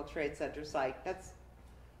of the World Trade Center site. There's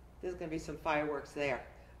going to be some fireworks there.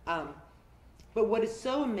 But what is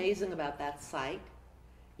so amazing about that site,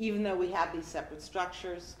 even though we have these separate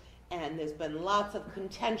structures, and there's been lots of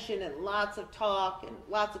contention and lots of talk and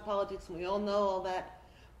lots of politics, and we all know all that,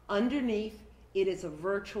 underneath it is a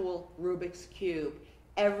virtual Rubik's Cube.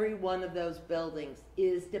 Every one of those buildings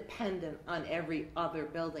is dependent on every other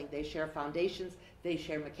building. They share foundations, they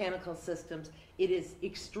share mechanical systems. It is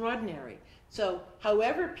extraordinary. So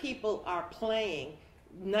however people are playing,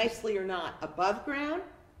 nicely or not, above ground,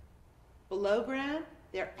 below ground,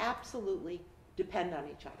 They're absolutely depend on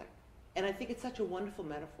each other. And I think it's such a wonderful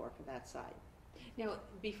metaphor for that side. Now,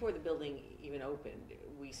 before the building even opened,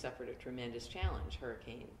 we suffered a tremendous challenge,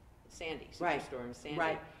 Hurricane Sandy, Right. Superstorm Sandy.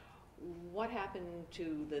 Right. What happened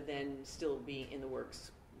to the then still being in the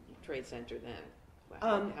works Trade Center then?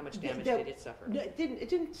 How much damage did it suffer? No, it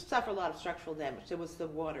didn't suffer a lot of structural damage. There was the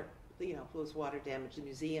water, it was water damage. The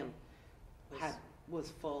museum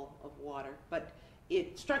was full of water, but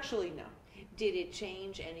it structurally, no. Did it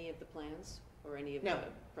change any of the plans or any of No. the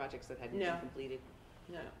projects that hadn't No. been completed?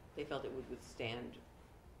 No. They felt it would withstand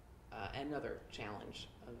another challenge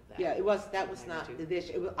of that. Yeah, that was not magnitude. the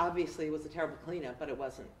issue. Obviously, it was a terrible cleanup, but it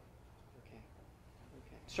wasn't, Okay.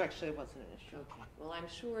 structurally, it wasn't an issue. Okay. Well, I'm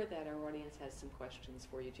sure that our audience has some questions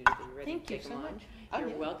for you, Judith. Are you ready Thank to you take so them on? much. Oh, You're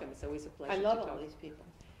yeah. welcome. It's always a pleasure I love to all talk. these people.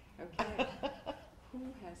 Okay. Who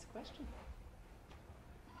has a question?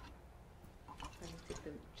 I'll take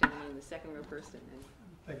the gentleman in the second row first and then.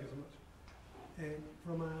 Thank you so much.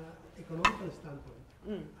 From an economical standpoint,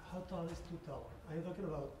 Mm. how tall is too tall? I'm talking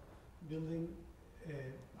about building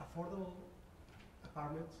affordable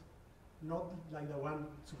apartments, not like the one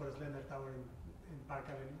super slender tower in Park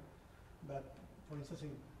Avenue, but for instance,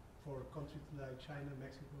 for countries like China,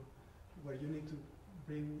 Mexico, where you need to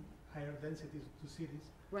bring higher densities to cities.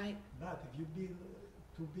 Right. But if you build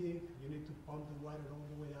too big, you need to pump the water all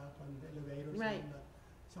the way up and elevators Right. and all that.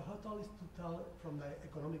 So how tall is too tall from the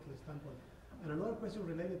economical standpoint? And another question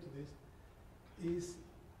related to this is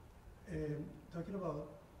talking about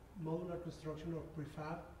modular construction or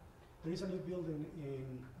prefab. There is a new building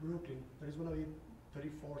in Brooklyn that is going to be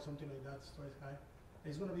 34, something like that, stories high.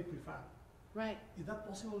 It's going to be prefab. Right. Is that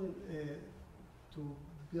possible to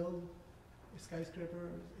build a skyscraper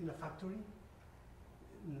in a factory?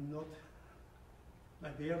 Not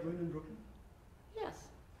like they are doing in Brooklyn? Yes,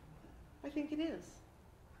 I think it is.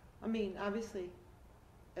 I mean, obviously,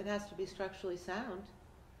 it has to be structurally sound,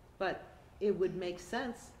 but it would make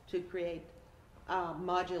sense to create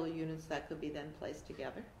modular units that could be then placed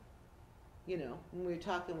together. When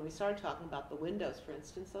we started talking about the windows, for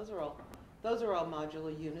instance, those are all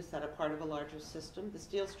modular units that are part of a larger system. The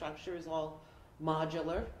steel structure is all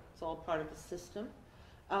modular; it's all part of the system.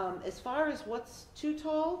 As far as what's too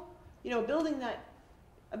tall, a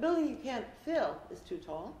building you can't fill is too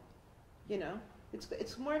tall.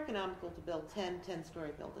 It's more economical to build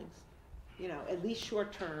 10-story buildings, at least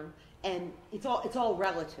short term, and it's all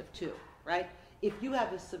relative too, right? If you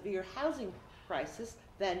have a severe housing crisis,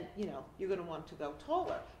 then you're going to want to go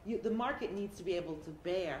taller. The market needs to be able to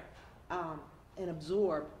bear and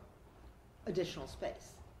absorb additional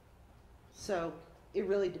space. So it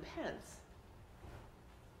really depends.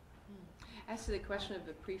 As to the question of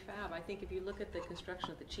the prefab, I think if you look at the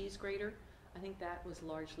construction of the cheese grater, I think that was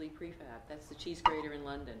largely prefab. That's the cheese grater in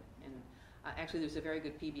London. And actually, there's a very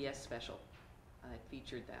good PBS special that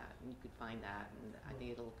featured that, and you could find that. And I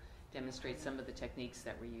think it'll demonstrate some of the techniques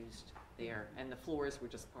that were used there. And the floors were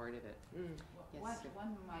just part of it. Mm. Yes.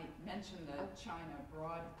 One might mention the China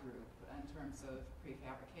Broad Group in terms of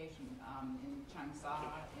prefabrication in Changsha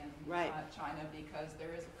in Right. China, because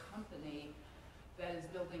there is a company that is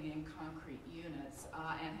building in concrete units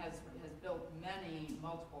and has built many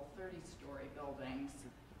multiple 30-story buildings.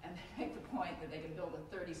 And they make the point that they can build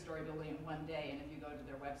a 30-story building in one day, and if you go to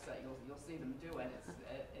their website, you'll see them do it.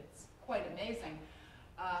 It's quite amazing.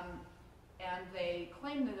 And they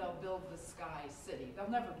claim that they'll build the Sky City. They'll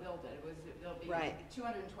never build it. It'll be Right.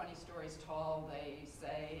 220 stories tall. They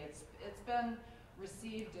say it's been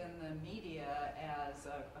received in the media as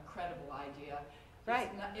a credible idea. Right.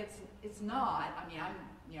 It's not. I mean,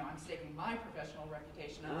 I'm staking my professional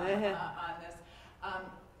reputation on this.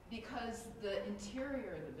 Because the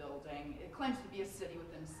interior of the building, it claims to be a city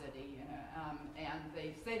within a city, and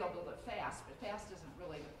they say they'll build it fast, but fast isn't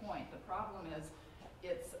really the point. The problem is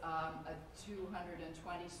it's a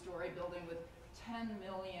 220-story building with 10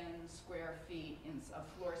 million square feet of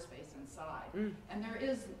floor space inside. Mm. And there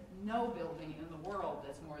is no building in the world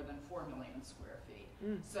that's more than 4 million square feet.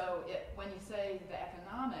 Mm. So when you say the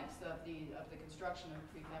economics of the construction of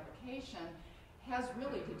prefabrication has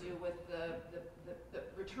really to do with the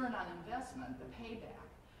return on investment, the payback.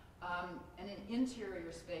 And an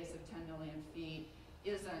interior space of 10 million feet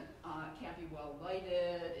can't be well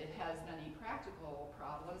lighted. It has many practical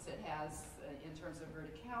problems. It has, in terms of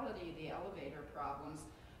verticality, the elevator problems.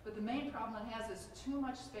 But the main problem it has is too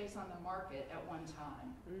much space on the market at one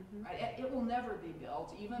time. Mm-hmm. Right? It will never be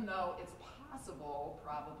built, even though it's possible,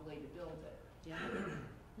 probably, to build it. Yeah.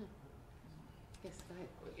 Yes, go ahead.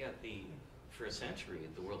 Well, yeah, for a century,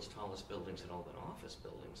 the world's tallest buildings had all been office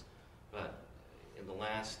buildings, but in the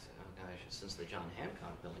last, since the John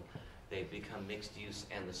Hancock building, they've become mixed use,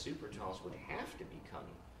 and the super talls would have to become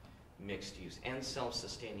mixed use and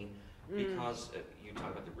self-sustaining because you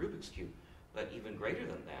talk about the Rubik's Cube, but even greater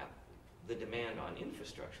than that, the demand on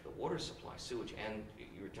infrastructure, the water supply, sewage, and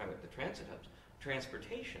you were talking about the transit hubs,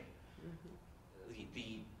 transportation.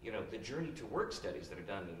 The journey to work studies that are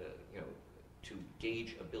done to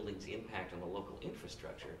gauge a building's impact on the local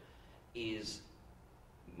infrastructure is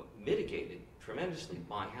mitigated tremendously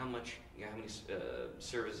by how many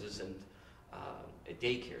services and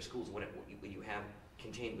daycare, schools, what you have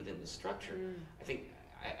contained within the structure. I think,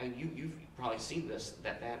 and you've probably seen this,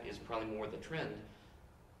 that is probably more the trend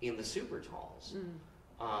in the super talls.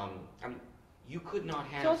 I mean, you could not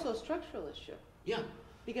have... It's also a structural issue. Yeah.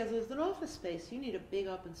 Because as an office space, you need a big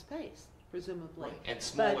open space, presumably. Right. And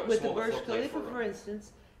smaller, but with the smaller Burj floor plate Khalifa, for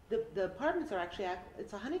instance, the apartments are actually,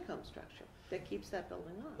 it's a honeycomb structure that keeps that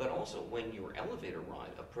building on. But also, when your elevator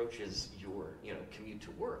ride approaches your, commute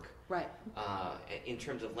to work, right. In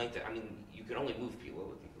terms of length, I mean, you can only move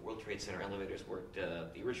people. The World Trade Center elevators worked,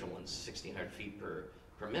 the original ones, 1,600 feet per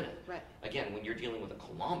minute. Right. Again, when you're dealing with a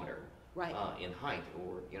kilometer right. In height,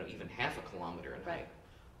 or even half a kilometer in right.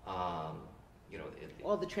 height,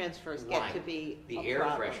 all the transfers right. get to be the a air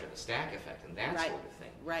problem. pressure, the stack effect, and that right. sort of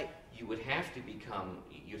thing. Right. You'd have to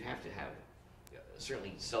have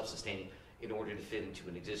certainly self-sustaining in order to fit into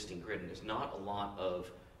an existing grid, and there's not a lot of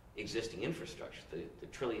existing infrastructure. The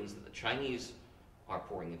trillions that the Chinese are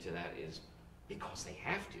pouring into that is because they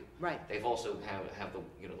have to. Right. They've also have the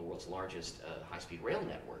world's largest high-speed rail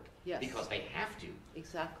network. Yes. Because they have to.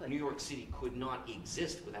 Exactly. New York City could not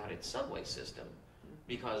exist without its subway system,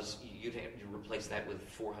 because you'd have to replace that with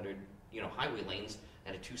 400 highway lanes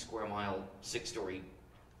and a 2 square mile 6-story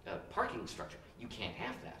parking structure. You can't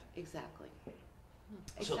have that. Exactly.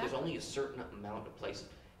 So there's only a certain amount of places,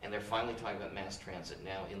 and they're finally talking about mass transit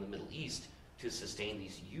now in the Middle East to sustain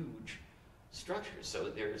these huge structures. So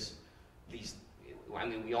there's these, I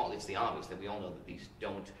mean, it's the obvious that we all know that these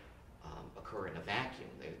don't occur in a vacuum.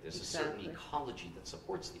 There's a certain ecology that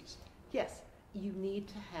supports these. Yes, you need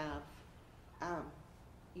to have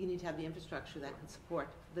the infrastructure that can support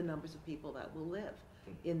the numbers of people that will live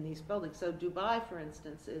in these buildings. So Dubai, for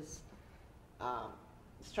instance, is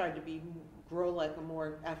started to grow like a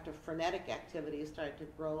more, after frenetic activity, started to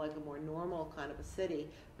grow like a more normal kind of a city,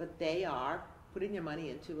 but they are putting their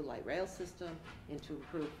money into a light rail system, into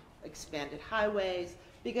expanded highways,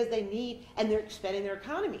 because they need, and they're expanding their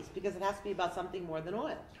economies, because it has to be about something more than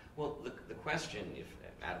oil. Well, the question, if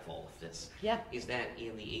out of all of this, is that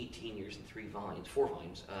in the 18 years and 4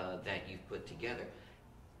 volumes that you've put together,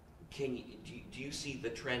 do you see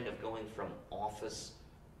the trend of going from office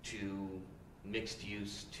to mixed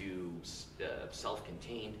use to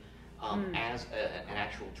self-contained as an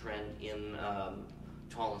actual trend in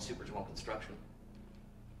tall and super tall construction?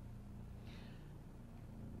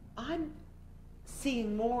 I'm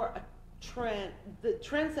seeing more a trend. The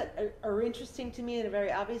trends that are interesting to me and are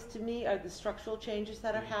very obvious to me are the structural changes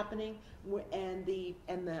that are happening, and the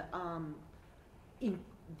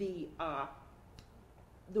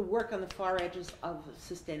work on the far edges of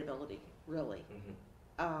sustainability, really.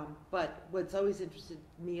 But what's always interested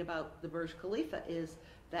me about the Burj Khalifa is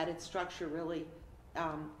that its structure really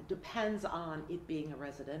depends on it being a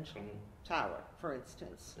residential tower, for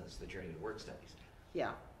instance. That's the journey to work studies.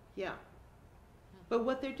 Yeah, yeah. But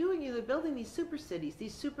what they're doing is they're building these super cities,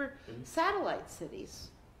 these super satellite cities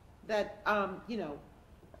that,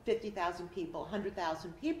 50,000 people,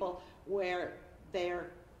 100,000 people, where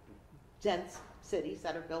they're dense cities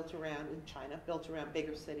that are built around, in China, built around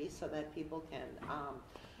bigger cities so that people can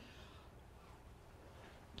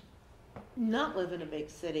not live in a big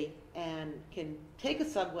city and can take a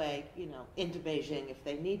subway, into Beijing if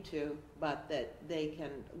they need to, but that they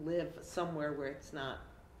can live somewhere where it's not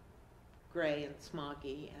gray and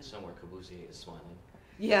smoggy. And somewhere Corbusier is smiling.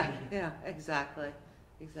 Yeah, exactly.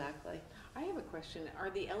 I have a question. Are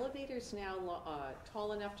the elevators now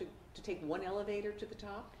tall enough to take one elevator to the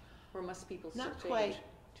top? Or must people still Not take quite.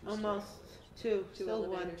 Almost two. Still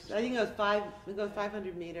one. elevators? I think it goes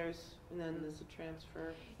 500 meters, and then there's a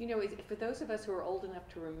transfer. For those of us who are old enough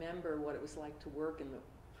to remember what it was like to work in the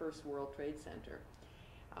first World Trade Center,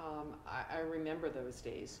 I remember those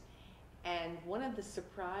days. And one of the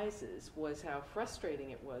surprises was how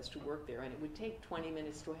frustrating it was to work there, and it would take 20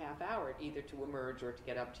 minutes to a half hour either to emerge or to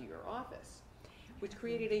get up to your office. which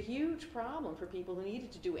created a huge problem for people who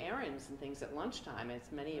needed to do errands and things at lunchtime,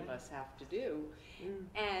 as many of us have to do.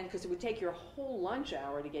 And because it would take your whole lunch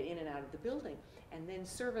hour to get in and out of the building. And then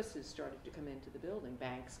services started to come into the building.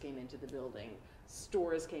 Banks came into the building.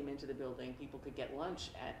 Stores came into the building. People could get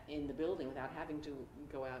lunch in the building without having to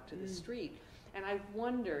go out to the street. And I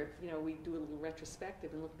wonder if, we do a little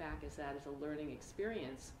retrospective and look back as that as a learning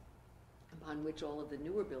experience upon which all of the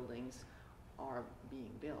newer buildings are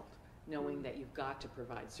being built, knowing that you've got to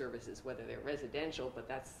provide services, whether they're residential, but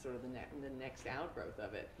that's sort of the next outgrowth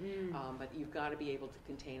of it. But you've got to be able to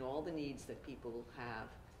contain all the needs that people have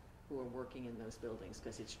who are working in those buildings,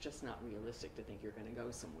 because it's just not realistic to think you're going to go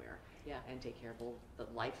somewhere and take care of all the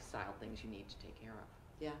lifestyle things you need to take care of.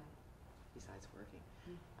 Yeah. Besides working.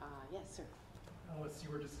 Yes, sir. Alice,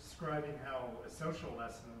 you were just describing how a social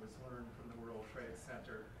lesson was learned from the World Trade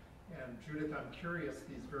Center. And Judith, I'm curious,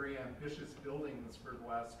 these very ambitious buildings for the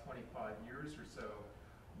last 25 years or so,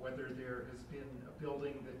 whether there has been a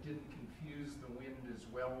building that didn't confuse the wind as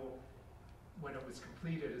well when it was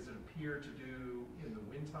completed as it appeared to do in the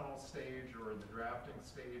wind tunnel stage or in the drafting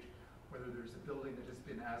stage, whether there's a building that has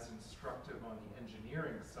been as instructive on the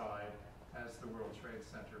engineering side as the World Trade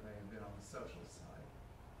Center may have been on the social side.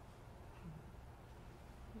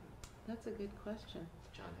 That's a good question.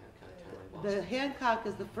 John Hancock Tower in The Boston. Hancock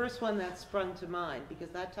is the first one that sprung to mind, because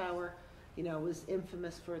that tower, was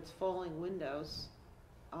infamous for its falling windows.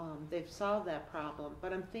 They've solved that problem,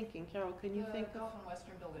 but I'm thinking, Carol, can you think The of? Gulf and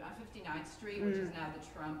Western Building on 59th Street, which is now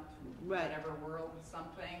the Trump whatever world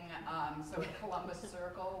something. So at Columbus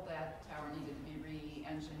Circle, that tower needed to be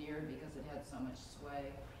re-engineered because it had so much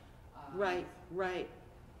sway. Right.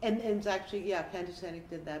 And it's actually, Pentatonic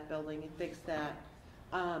did that building, it fixed that.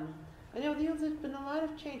 I know there's been a lot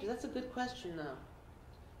of changes. That's a good question, though.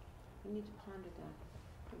 We need to ponder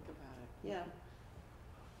that. Think about it. Yeah.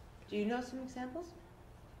 Do you know some examples?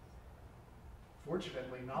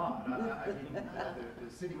 Fortunately not. I mean,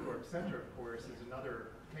 the Citicorp Center, of course, is another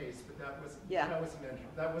case, but that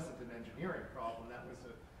wasn't an engineering problem. That was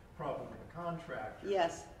a problem with the contractor.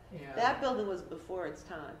 Yes. And That building was before its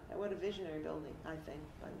time. What a visionary building, I think.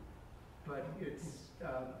 But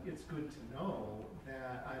it's good to know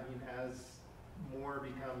that, as more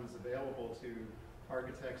becomes available to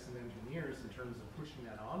architects and engineers in terms of pushing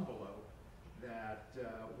that envelope, that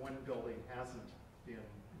one building hasn't been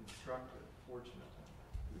instructed, fortunately.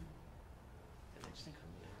 And I just think of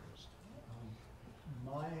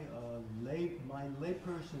My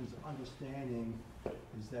layperson's understanding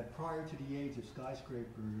is that prior to the age of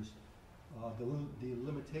skyscrapers, the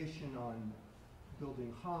limitation on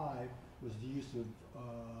building high was the use of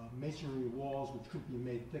masonry walls, which could be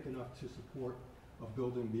made thick enough to support a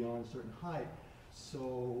building beyond a certain height.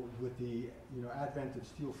 So with the advent of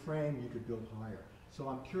steel frame, you could build higher. So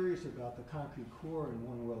I'm curious about the concrete core in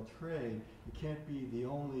One World Trade. It can't be the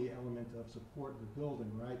only element of support in the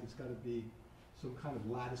building, right? It's got to be some kind of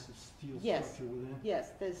lattice of steel structure within.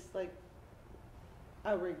 Yes, there's like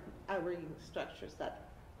outrigging structures that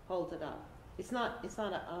hold it up. It's not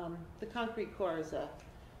the concrete core is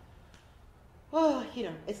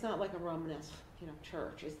it's not like a Romanesque,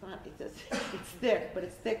 church. It's thick, but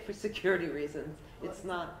it's thick for security reasons. Well, it's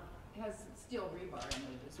not. It has steel rebar in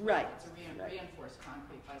it as well. Right. It's a reinforced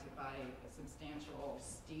concrete by substantial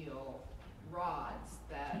steel rods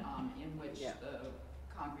that in which the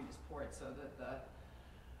concrete is poured, so that the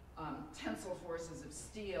tensile forces of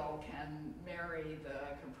steel can marry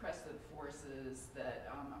the compressive forces that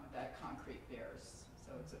that concrete bears.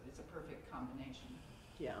 So it's a perfect combination.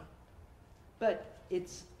 Yeah. But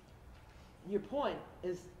your point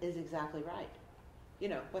is exactly right.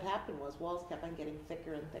 What happened was walls kept on getting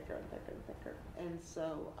thicker and thicker and thicker and thicker. And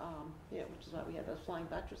so, which is why we had those flying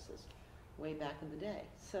buttresses way back in the day.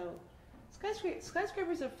 So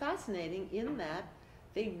skyscrapers are fascinating in that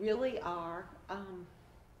they really are,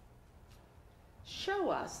 show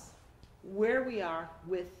us where we are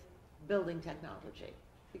with building technology,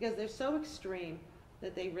 because they're so extreme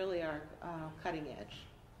that they really are cutting edge.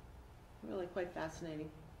 Really quite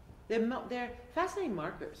fascinating. They're fascinating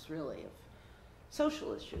markers, really, of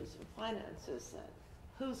social issues and finances and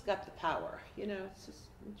who's got the power. It's just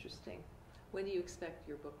interesting. When do you expect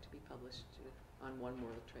your book to be published, Judith, on One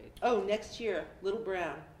World Trade? Oh, next year, Little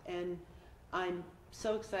Brown. And I'm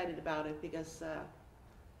so excited about it because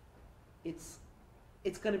it's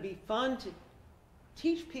going to be fun to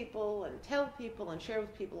teach people and tell people and share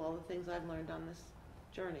with people all the things I've learned on this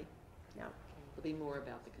journey. Yeah. There'll be more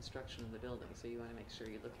about the construction of the building, so you want to make sure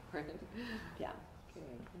you look for it. Yeah. Okay.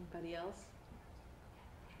 Anybody else?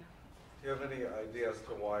 Do you have any idea as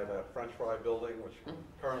to why that French fry building, which can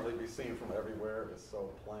currently be seen from everywhere, is so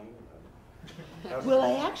plain? Well,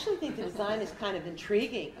 I actually think the design is kind of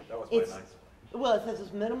intriguing. That was It's- quite nice. Well, it has this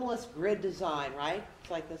minimalist grid design, right? It's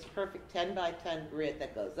like this perfect 10 by 10 grid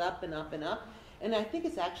that goes up and up and up. And I think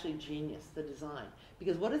it's actually genius, the design.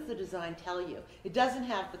 Because what does the design tell you? It doesn't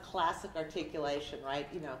have the classic articulation, right?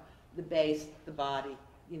 You know, the base, the body,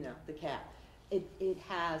 you know, the cap. It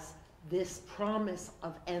has this promise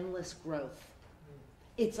of endless growth.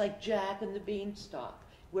 It's like Jack and the Beanstalk,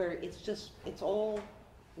 where it's all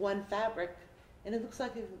one fabric, and it looks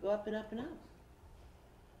like it could go up and up and up.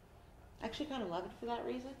 I actually kind of love it for that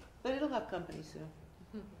reason, but it'll have company soon.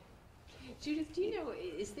 Judith, do you know,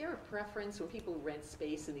 is there a preference when people rent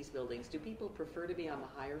space in these buildings? Do people prefer to be on the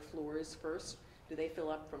higher floors first? Do they fill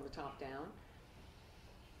up from the top down?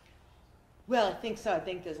 Well, I think so. I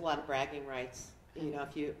think there's a lot of bragging rights. You know,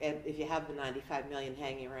 if you have the 95 million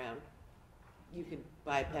hanging around, you can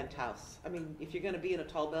buy a penthouse. I mean, if you're going to be in a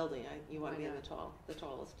tall building, you want to be in the tallest. And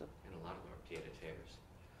a lot of them are pied-à-terres.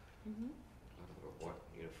 Mm-hmm. A lot of them are what,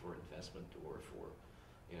 you know, for investment or for,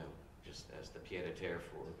 you know, just as the pied-à-terre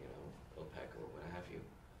for, you know, OPEC or what have you.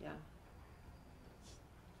 Yeah.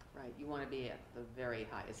 Right, you want to be at the very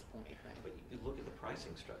highest point, right? But you look at the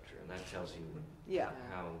pricing structure, and that tells you Yeah.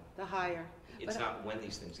 how The higher. it's But- not when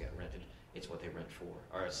these things get rented; it's what they rent for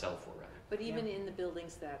or sell for, rather. But even in the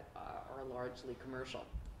buildings that are largely commercial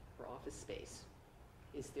for office space,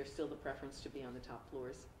 is there still the preference to be on the top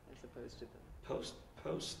floors as opposed to the?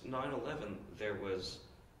 Post 9/11, there was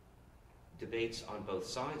debates on both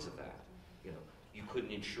sides of that. You know, you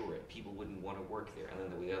couldn't insure it; people wouldn't want to work there, and then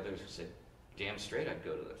there were the others who said, "Damn straight, I'd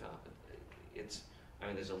go to the top." I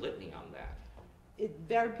mean, there's a litany on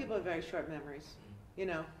that. People have very short memories. You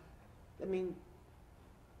know, I mean,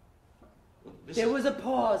 Well, this there is- was a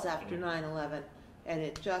pause after 9/11, and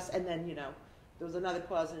then, you know, there was another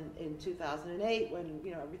pause in 2008 when,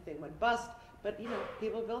 you know, everything went bust. But, you know,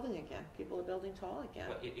 people are building again. People are building tall again.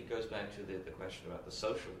 But it goes back to the question about the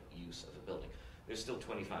social use of a building. There's still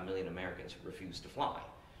 25 million Americans who refuse to fly.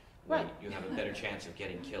 When Right. You have a better chance of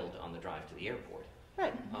getting killed on the drive to the airport.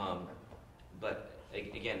 Right. But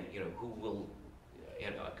again, you know, who will?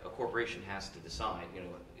 You know, a corporation has to decide. You know,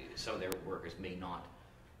 some of their workers may not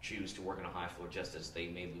choose to work on a high floor, just as they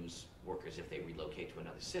may lose workers if they relocate to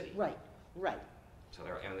another city. Right. Right. So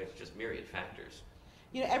there's just myriad factors.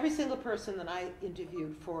 You know, every single person that I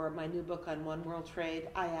interviewed for my new book on One World Trade,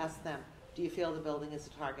 I asked them, do you feel the building is a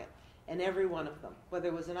target? And every one of them, whether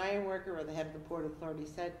it was an iron worker or the head of the Port Authority,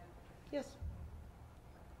 said, yes.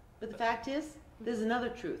 But the fact is, there's another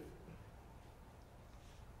truth.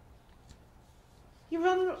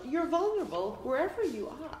 You're vulnerable wherever you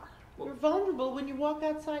are. You're vulnerable when you walk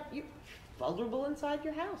outside. You're vulnerable inside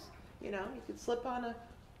your house. You know, you could slip on a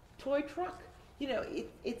toy truck. You know,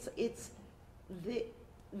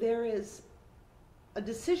 there is a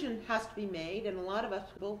decision has to be made, and a lot of us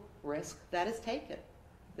will risk that is taken.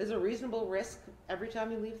 There's a reasonable risk every time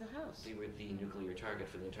you leave the house. We were the nuclear target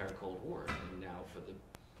for the entire Cold War, and now for the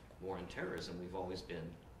war on terrorism, we've always been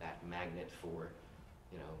that magnet for,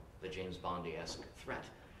 you know, the James Bond-esque threat.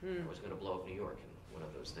 I was going to blow up New York and one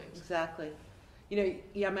of those things. Exactly. You know,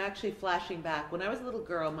 yeah, I'm actually flashing back. When I was a little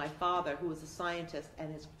girl, my father, who was a scientist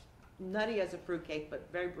and is nutty as a fruitcake but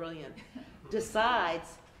very brilliant,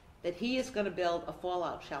 decides that he is going to build a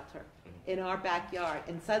fallout shelter in our backyard.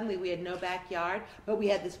 And suddenly we had no backyard, but we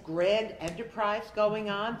had this grand enterprise going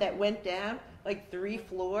on that went down like 3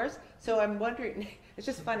 floors. So I'm wondering, it's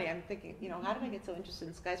just funny, I'm thinking, you know, how did I get so interested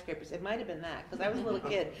in skyscrapers? It might have been that, because I was a little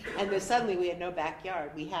kid, and then suddenly we had no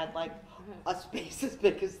backyard. We had like a space as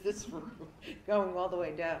big as this room going all the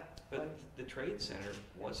way down. But the Trade Center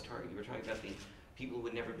was targeted. You were talking about the people who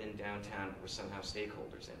had never been downtown were somehow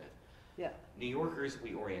stakeholders in it. Yeah. New Yorkers,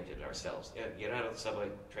 we oriented ourselves. Get out of the subway,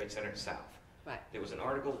 Trade Center, south. Right. There was an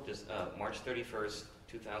article just March 31st,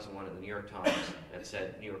 2001 in the New York Times that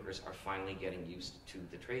said New Yorkers are finally getting used to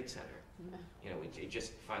the Trade Center. You know, it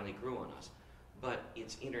just finally grew on us. But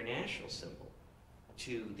its international symbol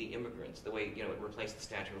to the immigrants, the way, you know, it replaced the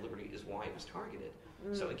Statue of Liberty, is why it was targeted.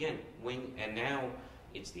 So again, and now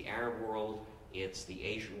it's the Arab world, it's the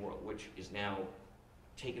Asian world, which is now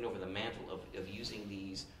taken over the mantle of using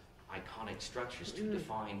these iconic structures to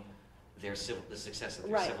define the success of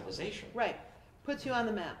their civilization. Right. Puts you on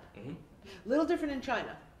the map. Mm-hmm. Little different in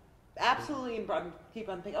China. Absolutely, and keep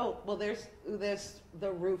on thinking, oh, well, there's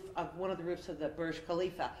the roof of one of the roofs of the Burj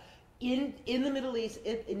Khalifa. In the Middle East,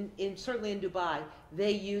 certainly in Dubai,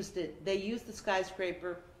 they used it. They used the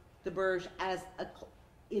skyscraper, the Burj,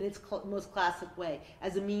 in its most classic way,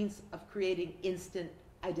 as a means of creating instant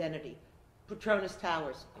identity. Petronas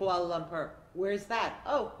Towers, Kuala Lumpur. Where's that?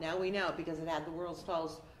 Oh, now we know, because it had the world's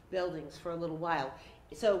tallest buildings for a little while.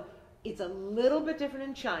 So It's a little bit different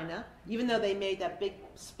in China, even though they made that big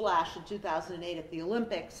splash in 2008 at the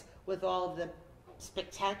Olympics with all of the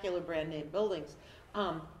spectacular brand name buildings.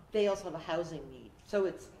 They also have a housing need. So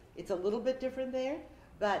it's a little bit different there,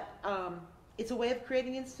 but it's a way of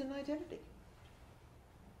creating instant identity.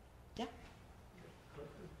 Yeah?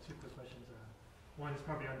 Two quick questions. One is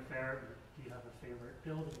probably unfair, but do you have a favorite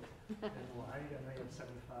building and why? I know you have 75,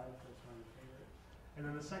 that's one of your favorite. And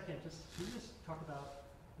then the second, can you just talk about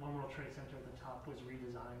One World Trade Center at the top was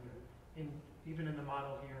redesigned, or even in the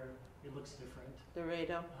model here, it looks different. The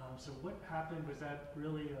radome. So what happened? Was that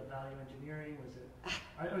really a value engineering? Was it?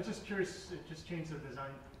 I was just curious. It just changed the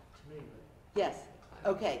design to me. But. Yes.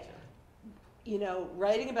 Okay. You know,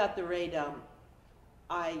 writing about the radome,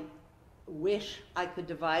 I wish I could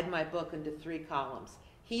divide my book into 3 columns.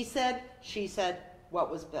 He said, she said, what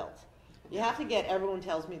was built. You have to get everyone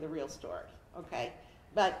tells me the real story. Okay.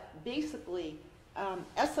 But basically,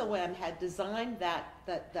 SOM had designed that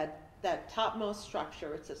topmost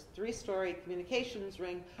structure. It's a 3-story communications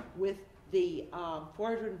ring with the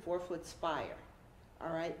 404-foot spire.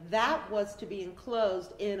 All right, that was to be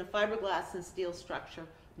enclosed in a fiberglass and steel structure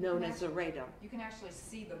known as a radome. You can actually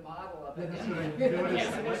see the model of it.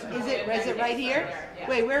 Is it right here? Yeah.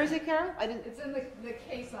 Wait, where is it, Carol? I didn't. It's in the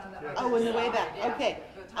case on the. Oh, in the way back. Yeah, Okay.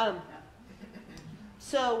 the top,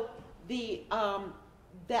 So the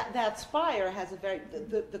that spire has a very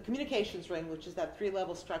the communications ring, which is that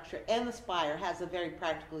 3-level structure, and the spire has a very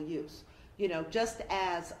practical use. You know, just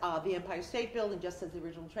as the Empire State Building, just as the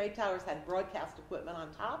original trade towers had broadcast equipment on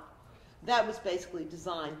top, that was basically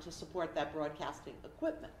designed to support that broadcasting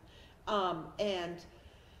equipment.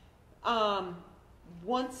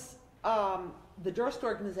 Once the Durst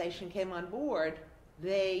organization came on board,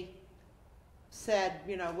 they said,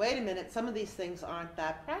 you know, wait a minute, some of these things aren't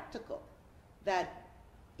that practical. That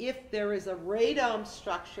if there is a radome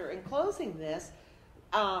structure enclosing this,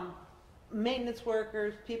 maintenance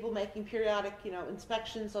workers, people making periodic, you know,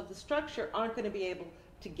 inspections of the structure aren't going to be able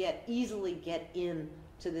to easily get in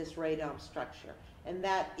to this radome structure. And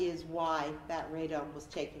that is why that radome was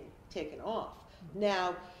taken off.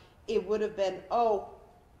 Now, it would have been, oh,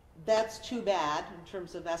 that's too bad in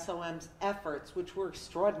terms of SOM's efforts, which were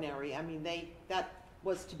extraordinary. I mean, that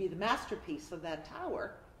was to be the masterpiece of that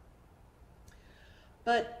tower.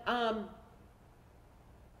 But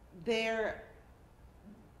there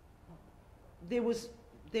was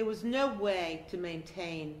no way to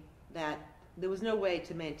maintain that. There was no way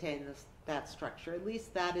to maintain that structure. At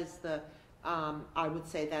least that is the, I would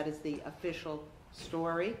say that is the official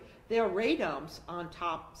story. There are radomes on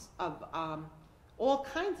tops of all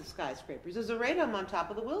kinds of skyscrapers. There's a radome on top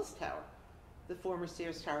of the Wills Tower, the former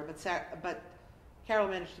Sears Tower, but Carol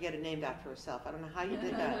managed to get it named after herself. I don't know how you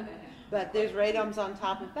did that. But there's radomes on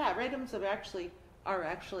top of that. Radomes are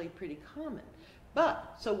actually pretty common.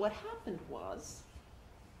 But, so what happened was,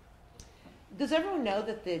 does everyone know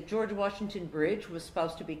that the George Washington Bridge was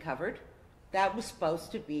supposed to be covered? That was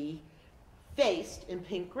supposed to be faced in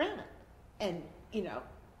pink granite. And, you know,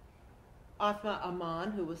 Othma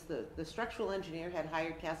Aman, who was the structural engineer, had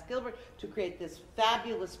hired Cass Gilbert to create this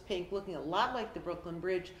fabulous pink, looking a lot like the Brooklyn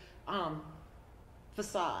Bridge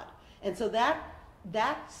facade. And so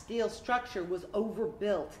that steel structure was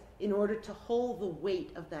overbuilt in order to hold the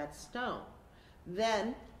weight of that stone.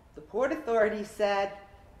 Then the Port Authority said,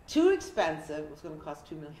 too expensive. It was going to cost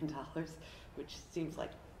 $2 million, which seems like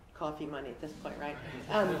coffee money at this point, right?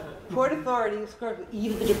 Port Authority,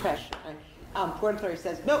 even the Depression, right? Port Authority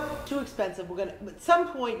says, nope, too expensive. We're going to, at some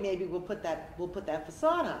point, maybe we'll put that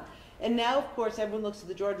facade on. And now, of course, everyone looks at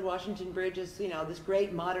the George Washington Bridge as, you know, this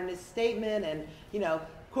great modernist statement. And, you know,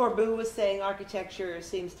 Corbu was saying architecture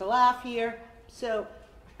seems to laugh here. So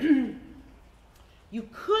you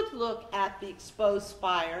could look at the exposed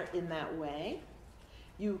spire in that way.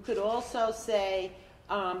 You could also say,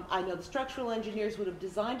 I know the structural engineers would have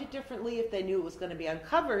designed it differently if they knew it was going to be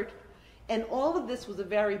uncovered. And all of this was a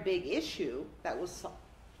very big issue that was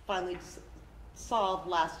finally solved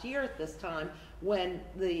last year at this time when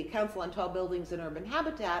the Council on Tall Buildings and Urban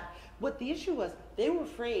Habitat, what the issue was, they were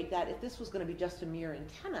afraid that if this was going to be just a mere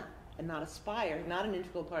antenna and not a spire, not an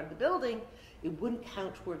integral part of the building, it wouldn't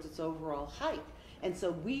count towards its overall height. And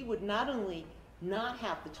so we would not only not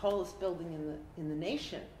have the tallest building in the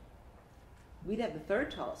nation, we'd have the 3rd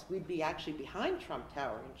tallest. We'd be actually behind Trump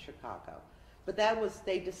Tower in Chicago. But that was,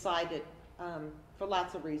 they decided, for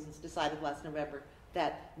lots of reasons, decided last November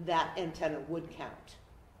that that antenna would count.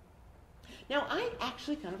 Now, I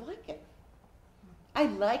actually kind of like it. I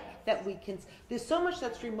like that we can, there's so much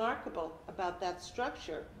that's remarkable about that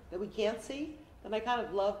structure that we can't see, that I kind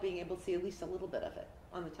of love being able to see at least a little bit of it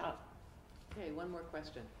on the top. Okay, one more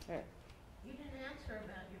question. All right. You didn't answer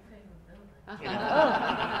about your favorite building.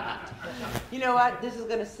 You know what? This is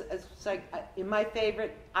going to, my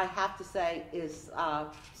favorite, I have to say, is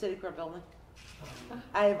Citicorp building.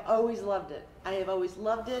 I have always loved it. I have always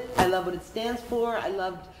loved it. I love what it stands for. I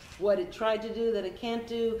loved what it tried to do that it can't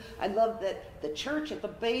do. I love that the church at the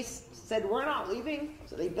base said, we're not leaving,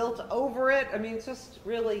 so they built over it. I mean, it's just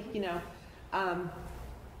really, you know, I've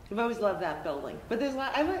always loved that building. But there's a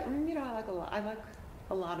lot, I like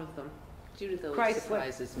a lot of them. Judith always Chrysler.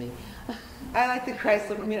 surprises me. I like the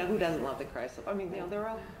Chrysler. You know, who doesn't love the Chrysler? I mean, you know, they're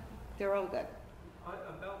all good.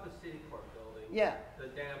 About the Citicorp building, Yeah. the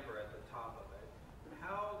damper at the top of it,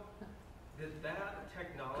 how did that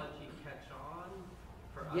technology catch on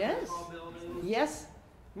for other Yes. tall buildings? Yes,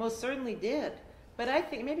 most certainly did. But I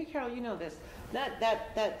think, maybe Carol, you know this,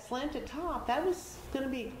 that slanted top, that was going to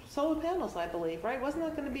be solar panels, I believe, right? Wasn't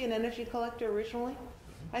that going to be an energy collector originally?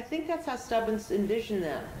 I think that's how Stubbins envisioned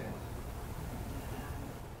that.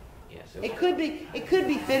 Yes. It could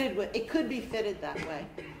be fitted that way.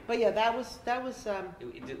 But yeah, that was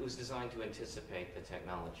It was designed to anticipate the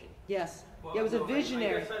technology. yes. Well, Yeah, it was a no,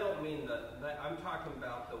 visionary. I guess I don't mean that. I'm talking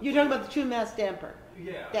about the. You're talking about the true mass damper.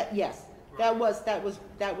 Yeah. Yes. That was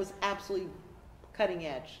absolutely cutting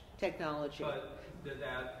edge technology. But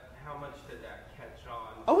how much did that catch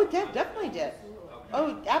on? Oh, it definitely did. Okay.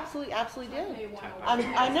 Oh, absolutely did. Taipei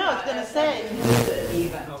 101 I know, I was gonna say.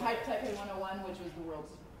 Even. Taipei 101, which was the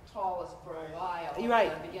world's tallest for a while, You're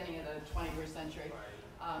right. at the beginning of the 21st century,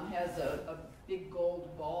 has a big gold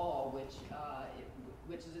ball, which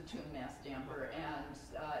is a tuned mass damper,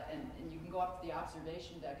 and you can go up to the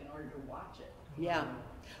observation deck in order to watch it. Yeah.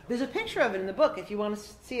 There's a picture of it in the book. If you want to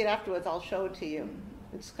see it afterwards, I'll show it to you.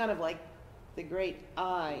 It's kind of like the great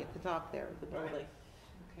eye at the top there of the building.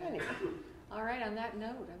 Okay. Anyway. All right, on that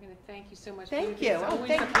note, I'm going to thank you so much. Thank Judith. you. It's Oh, always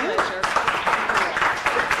thank a you. pleasure.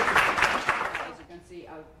 As you can see,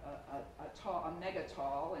 a mega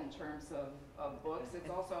tall in terms of books. It's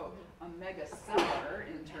also a mega seller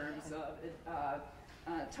in terms of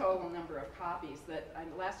total number of copies.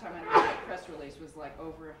 Last time I read the press release was like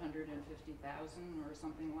over 150,000 or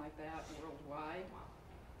something like that worldwide.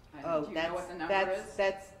 Oh, do you know what the number is?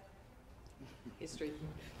 that's History.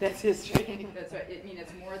 That's history. That's right. I mean,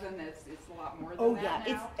 it's more than this. It's a lot more than Oh that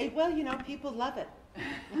yeah, now. well, you know, people love it.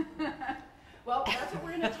 Well, that's what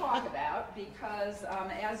we're going to talk about because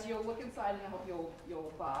as you'll look inside, and I hope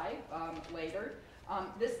you'll buy later,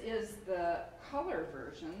 this is the color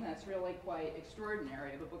version. That's really quite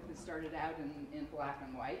extraordinary of a book that started out in black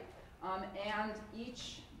and white. And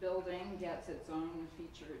each building gets its own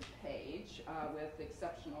featured page with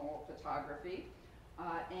exceptional photography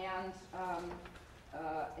and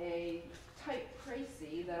a type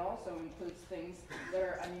précis that also includes things that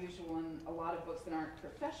are unusual in a lot of books that aren't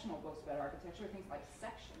professional books about architecture, things like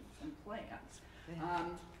sections and plans.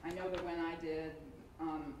 I know that when I did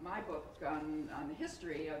my book on the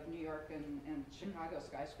history of New York and Chicago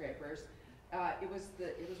skyscrapers, it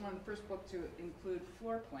was one of the first books to include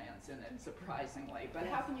floor plans in it, surprisingly. But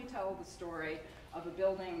how can you tell the story of a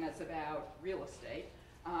building that's about real estate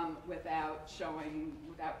without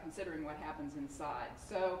considering what happens inside?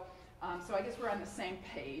 So I guess we're on the same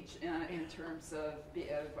page in terms of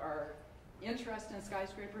our interest in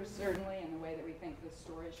skyscrapers, certainly, and the way that we think the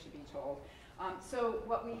story should be told. So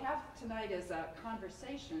what we have tonight is a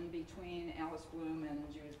conversation between Alice Bloom and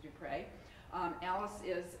Judith Dupré. Alice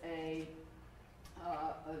is a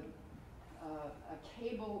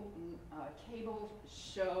cable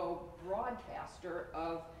show broadcaster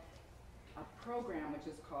of a program which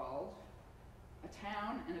is called A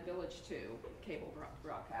Town and a Village Too, cable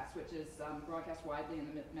broadcast, which is broadcast widely in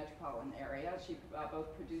the metropolitan area. She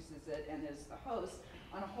both produces it and is the host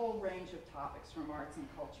on a whole range of topics from arts and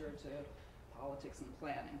culture to politics and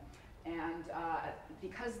planning. And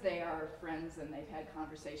because they are friends and they've had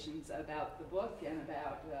conversations about the book and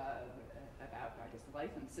about I guess, life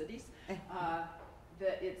in cities,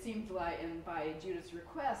 that it seemed like, and by Judith's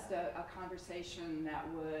request, a conversation that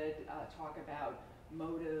would talk about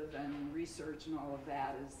motive and research and all of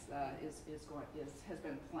that has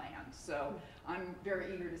been planned. So I'm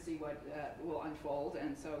very eager to see what will unfold.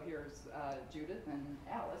 And so here's Judith and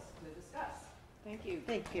Alice to discuss. Thank you.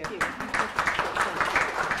 Thank you. Thank you.